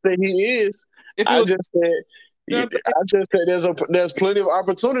didn't say he is. I just said there's plenty of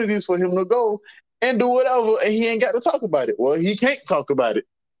opportunities for him to go and do whatever, and he ain't got to talk about it. Well, he can't talk about it.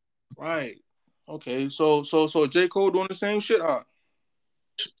 Right. Okay. So J. Cole doing the same shit, huh?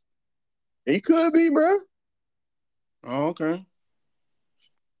 He could be, bro. Oh, okay.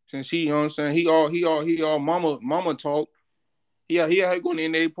 Since he, you know what I'm saying, he all mama talk. He had going to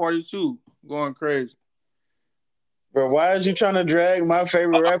NBA parties too, going crazy. Bro, why is you trying to drag my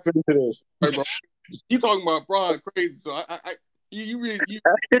favorite rapper into this? Right, bro. You talking about Bron crazy? So you really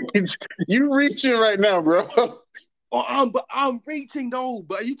you reaching right now, bro. but I'm reaching though.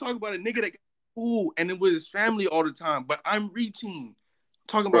 But you talking about a nigga that got cool and it with his family all the time. But I'm reaching,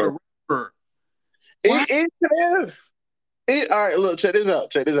 talking about a rapper. It is. All right, look, check this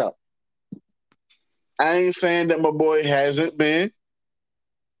out. I ain't saying that my boy hasn't been,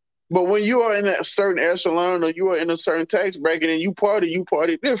 but when you are in a certain echelon or you are in a certain tax bracket and you party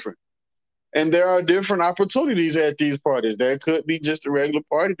different. And there are different opportunities at these parties. There could be just a regular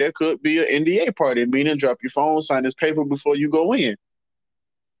party. There could be an NDA party, meaning drop your phone, sign this paper before you go in.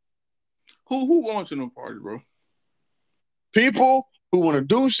 Who going to them parties, bro? People who want to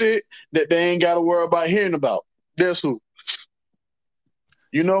do shit that they ain't got to worry about hearing about. That's who.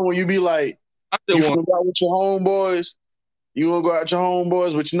 You know, when you be like, you want to go out with your homeboys, you want to go out with your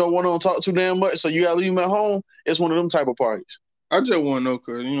homeboys, but you know one don't talk too damn much, so you got to leave them at home. It's one of them type of parties. I just want to know,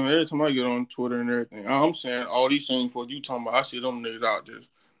 because, you know, every time I get on Twitter and everything, I'm saying all these things for you talking about, I see them niggas out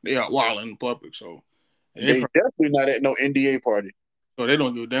they out wild in public, so. They definitely not at no NDA party. So they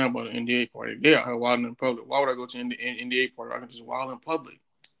don't give a damn about an NDA party. They out here wilding in public. Why would I go to an NDA party? I can just wild in public.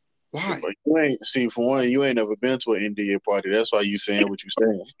 Why? But you ain't, see, for one, you ain't never been to an NDA party. That's why you saying what you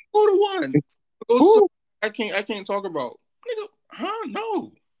saying. Go to one. Go I can't talk about. Nigga,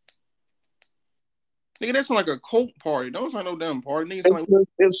 no. Nigga, that's like a cult party. Don't sound no damn party. Nigga,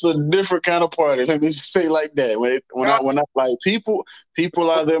 it's a different kind of party. Let me just say it like that. When I like people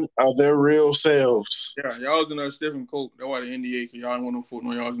are their real selves. Yeah, y'all was in that stiff and coke. That's why the NDA, cause y'all ain't want no foot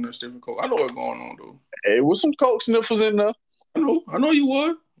on y'all was in that stiff and coke. I know what's going on though. It was some coke sniffers in there. I know you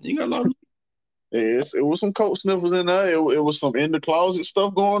was. You got a lot of. Yes, it was some coke sniffers in there. It was some in the closet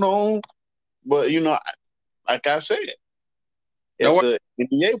stuff going on. But you know, like I said, it's an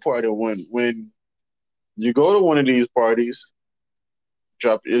NDA party when you go to one of these parties,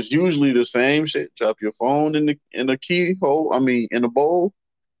 it's usually the same shit. Drop your phone in the keyhole. I mean, in the bowl.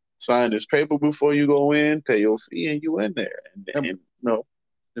 Sign this paper before you go in. Pay your fee, and you in there. And no,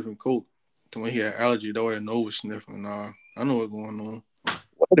 different coat. When he had allergy, though, and nose sniffing. Nah, I know what's going on.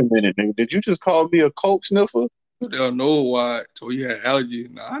 Wait a minute, nigga. Did you just call me a coke sniffer? They'll know why. So he had allergy.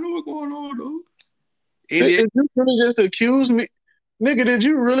 Nah, I know what's going on, though. Did you really just accuse me? Nigga, did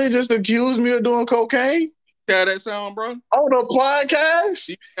you really just accuse me of doing cocaine? You hear that sound, bro? On a podcast?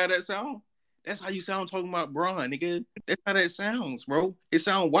 You hear that sound? That's how you sound talking about Bron, nigga. That's how that sounds, bro. It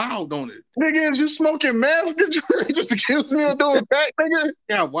sound wild, don't it? Nigga, is you smoking meth? Did you really just accuse me of doing crack, nigga?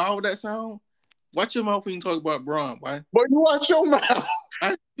 Yeah, wild that sound. Watch your mouth when you talk about Bron, boy. Boy, you watch your mouth. How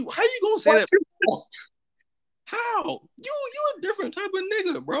you gonna say that? How? You a different type of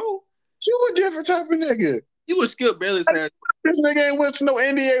nigga, bro. You a different type of nigga. You a Skip Bayless ass. This nigga ain't went to no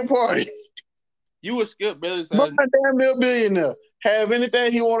NDA party. You a Skip Bayless ass. My damn near billionaire. Have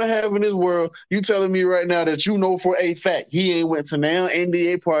anything he want to have in this world. You telling me right now that you know for a fact he ain't went to now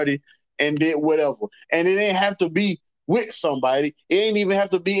NDA party and did whatever. And it ain't have to be with somebody. It ain't even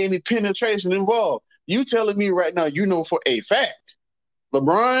have to be any penetration involved. You telling me right now you know for a fact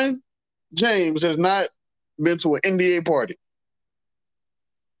LeBron James has not been to an NDA party.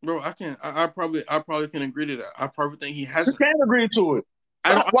 Bro, I probably can agree to that. I probably think he hasn't. You can't agree to it.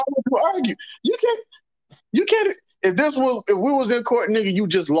 Why would you argue? You can't. If we was in court, nigga, you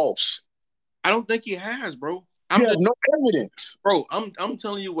just lost. I don't think he has, bro. You have no evidence, bro. I'm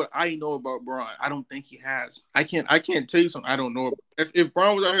telling you what I know about Bron. I don't think he has. I can't tell you something I don't know. If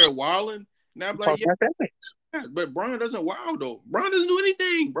Bron was out here wilding, now I'm like, yeah, but Bron doesn't wild though. Bron doesn't do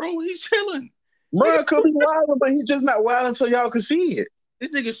anything, bro. He's chilling. Bron could be wilding, but he's just not wilding so y'all can see it.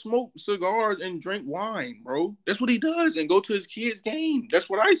 This nigga smoke cigars and drink wine, bro. That's what he does, and go to his kids' game. That's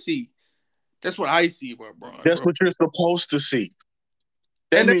what I see. That's what I see about Bron. That's what you're supposed to see.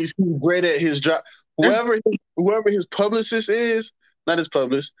 That means he's great at his job. Whoever his publicist is, not his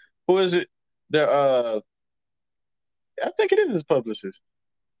publicist. Who is it? I think it is his publicist.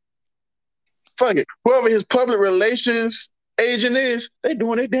 Fuck it. Whoever his public relations agent is, they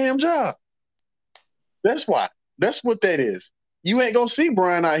doing their damn job. That's why. That's what that is. You ain't gonna see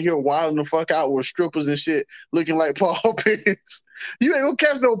Bron out here wilding the fuck out with strippers and shit, looking like Paul Pierce. You ain't gonna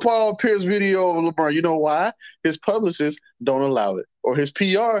catch no Paul Pierce video of LeBron. You know why? His publicists don't allow it, or his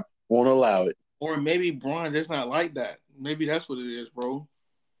PR won't allow it. Or maybe Bron just not like that. Maybe that's what it is, bro.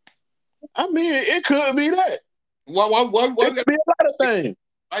 I mean, it could be that. Why it could be a lot of things.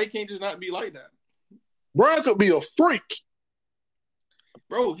 Why can't just not be like that? Bron could be a freak.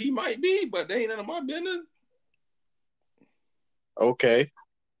 Bro, he might be, but they ain't none of my business. Okay.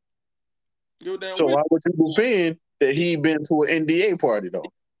 Give a damn So with why it. would you defend that he been to an NDA party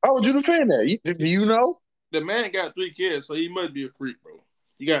though? Why would you defend that? Do you know? The man got 3 kids, so he must be a freak, bro.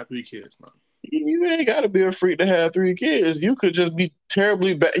 He got 3 kids, man. You ain't got to be a freak to have 3 kids. You could just be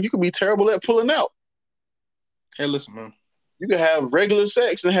terribly bad. You could be terrible at pulling out. Hey, listen, man. You could have regular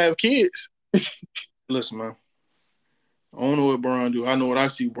sex and have kids. Listen, man. I don't know what Bron do. I know what I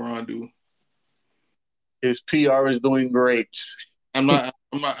see Bron do. His PR is doing great. I'm not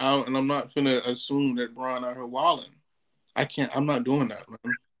out, and I'm not finna assume that Bron out here wilding. I'm not doing that,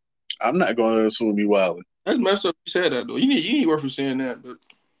 man. I'm not going to assume he wilding. That's messed up. You said that though. You need work for saying that, but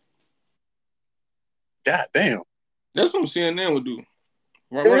God damn. that's something CNN would do.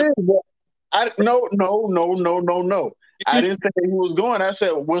 Right, It right. is, but no. I didn't say he was going. I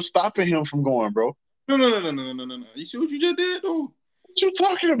said we're stopping him from going, bro. No. You see what you just did, though? What you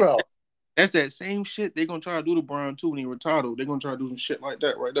talking about? That's that same shit they're gonna try to do to Bron too when he retired. They're gonna try to do some shit like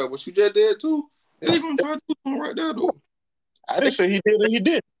that right there. What you just did too, they're gonna try to do something right there though. I didn't say he did or he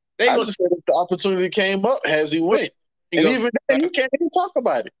didn't. They I gonna just said if the opportunity came up, has he went? And even then, you can't even talk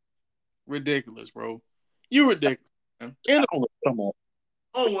about it. ridiculous, bro. You ridiculous, man. Come on.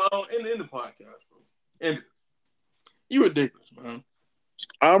 Oh well, in the podcast, bro. And you ridiculous, man.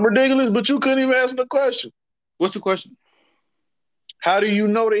 I'm ridiculous, but you couldn't even answer the question. What's the question? How do you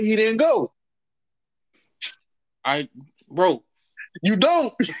know that he didn't go? Bro. You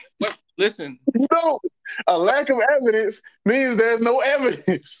don't. What? Listen. You don't. A lack of evidence means there's no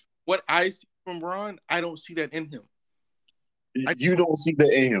evidence. What I see from Bron, I don't see that in him. You don't see that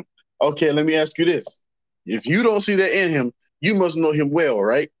in him. Okay, let me ask you this. If you don't see that in him, you must know him well,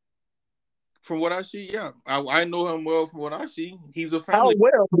 right? From what I see, yeah. I know him well from what I see. He's a How family.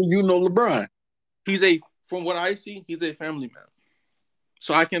 well do you know LeBron? From what I see, he's a family man.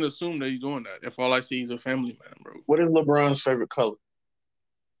 So I can assume that he's doing that. If all I see is a family man, bro. What is LeBron's favorite color?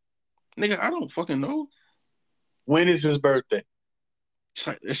 Nigga, I don't fucking know. When is his birthday?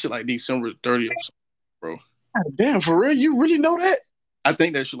 That shit like December 30th, bro. God damn, for real? You really know that? I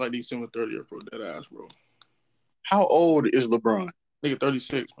think that shit like December 30th, bro. Dead ass, bro. How old is LeBron? Nigga,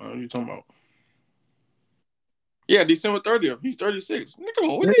 36, man. What are you talking about? Yeah, December 30th. He's 36. Nigga, come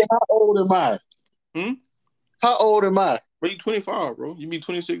on. Nigga, how old am I? How old am I? Bro, you 25, bro. You be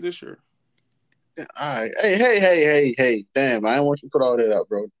 26 this year. All right. Hey. Damn, I don't want you to put all that out,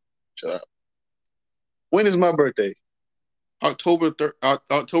 bro. Shut up. When is my birthday? October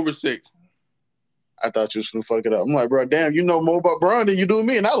 6th. I thought you was gonna fuck it up. I'm like, bro, damn, you know more about Bron than you do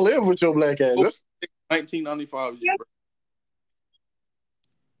me, and I live with your black ass. 1995 is your birthday.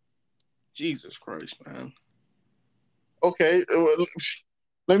 Jesus Christ, man. Okay,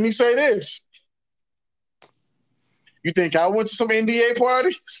 let me say this. You think I went to some NBA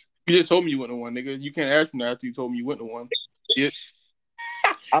parties? You just told me you went to one, nigga. You can't ask me that after you told me you went to one. Yeah.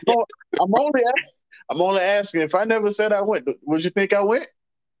 I'm only asking. If I never said I went, would you think I went?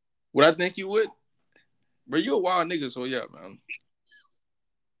 Would I think you would? Bro, you a wild nigga, so yeah, man.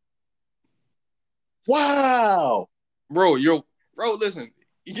 Wow. Bro, listen.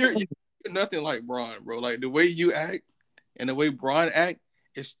 You're nothing like Bron, bro. Like the way you act and the way Bron act,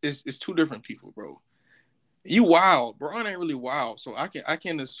 it's two different people, bro. You wild. Bron ain't really wild. So I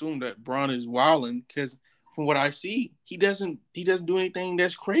can assume that Bron is wilding because from what I see, he doesn't do anything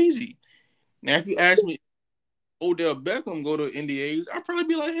that's crazy. Now, if you ask me, Odell Beckham go to NDAs, I'd probably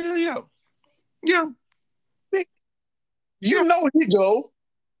be like, hell yeah. Yeah. You know he go.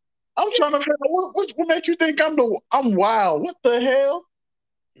 I'm trying to figure out what make you think I'm wild. What the hell?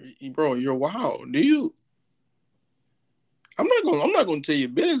 Bro, you're wild. Do you? I'm not gonna tell you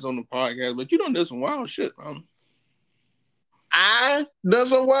business on the podcast, but you done did some wild shit, man. I done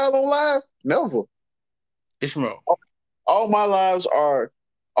some wild on live? Never. Ishmael. All my lives are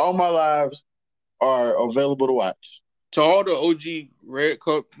available to watch. To all the OG Red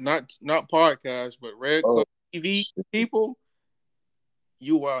Cup, not podcast, but Red Cup TV people,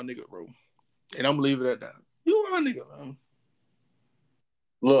 you wild nigga, bro. And I'm gonna leave it at that. You wild nigga, man.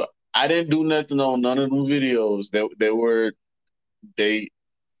 Look, I didn't do nothing on none of them videos. They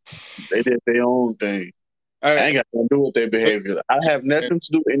did their own thing. I ain't got nothing to do with their behavior. I have nothing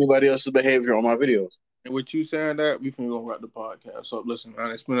to do with anybody else's behavior on my videos. And with you saying that, we finna go wrap the podcast. So listen,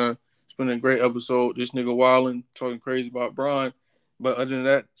 man, it's been a great episode. This nigga wilding, talking crazy about Bron. But other than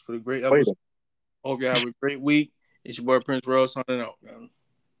that, it's been a great episode. Hope you have a great week. It's your boy Prince Royal signing out, man.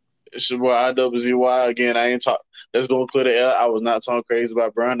 It's your boy IWZY again. I ain't talk. Let's go clear the air. I was not talking crazy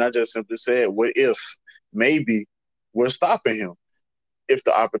about Bron. I just simply said, what if maybe we're stopping him if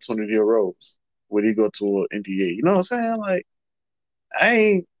the opportunity arose? Would he go to an NDA? You know what I'm saying? Like, I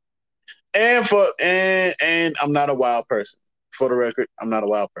ain't. And I'm not a wild person. For the record, I'm not a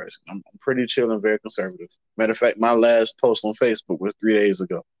wild person. I'm pretty chill and very conservative. Matter of fact, my last post on Facebook was 3 days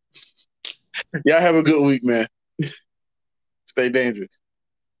ago. Y'all have a good week, man. Stay dangerous.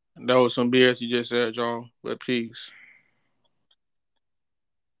 That was some BS you just said, y'all. But peace.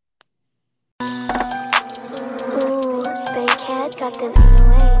 Ooh, they cat got them 808.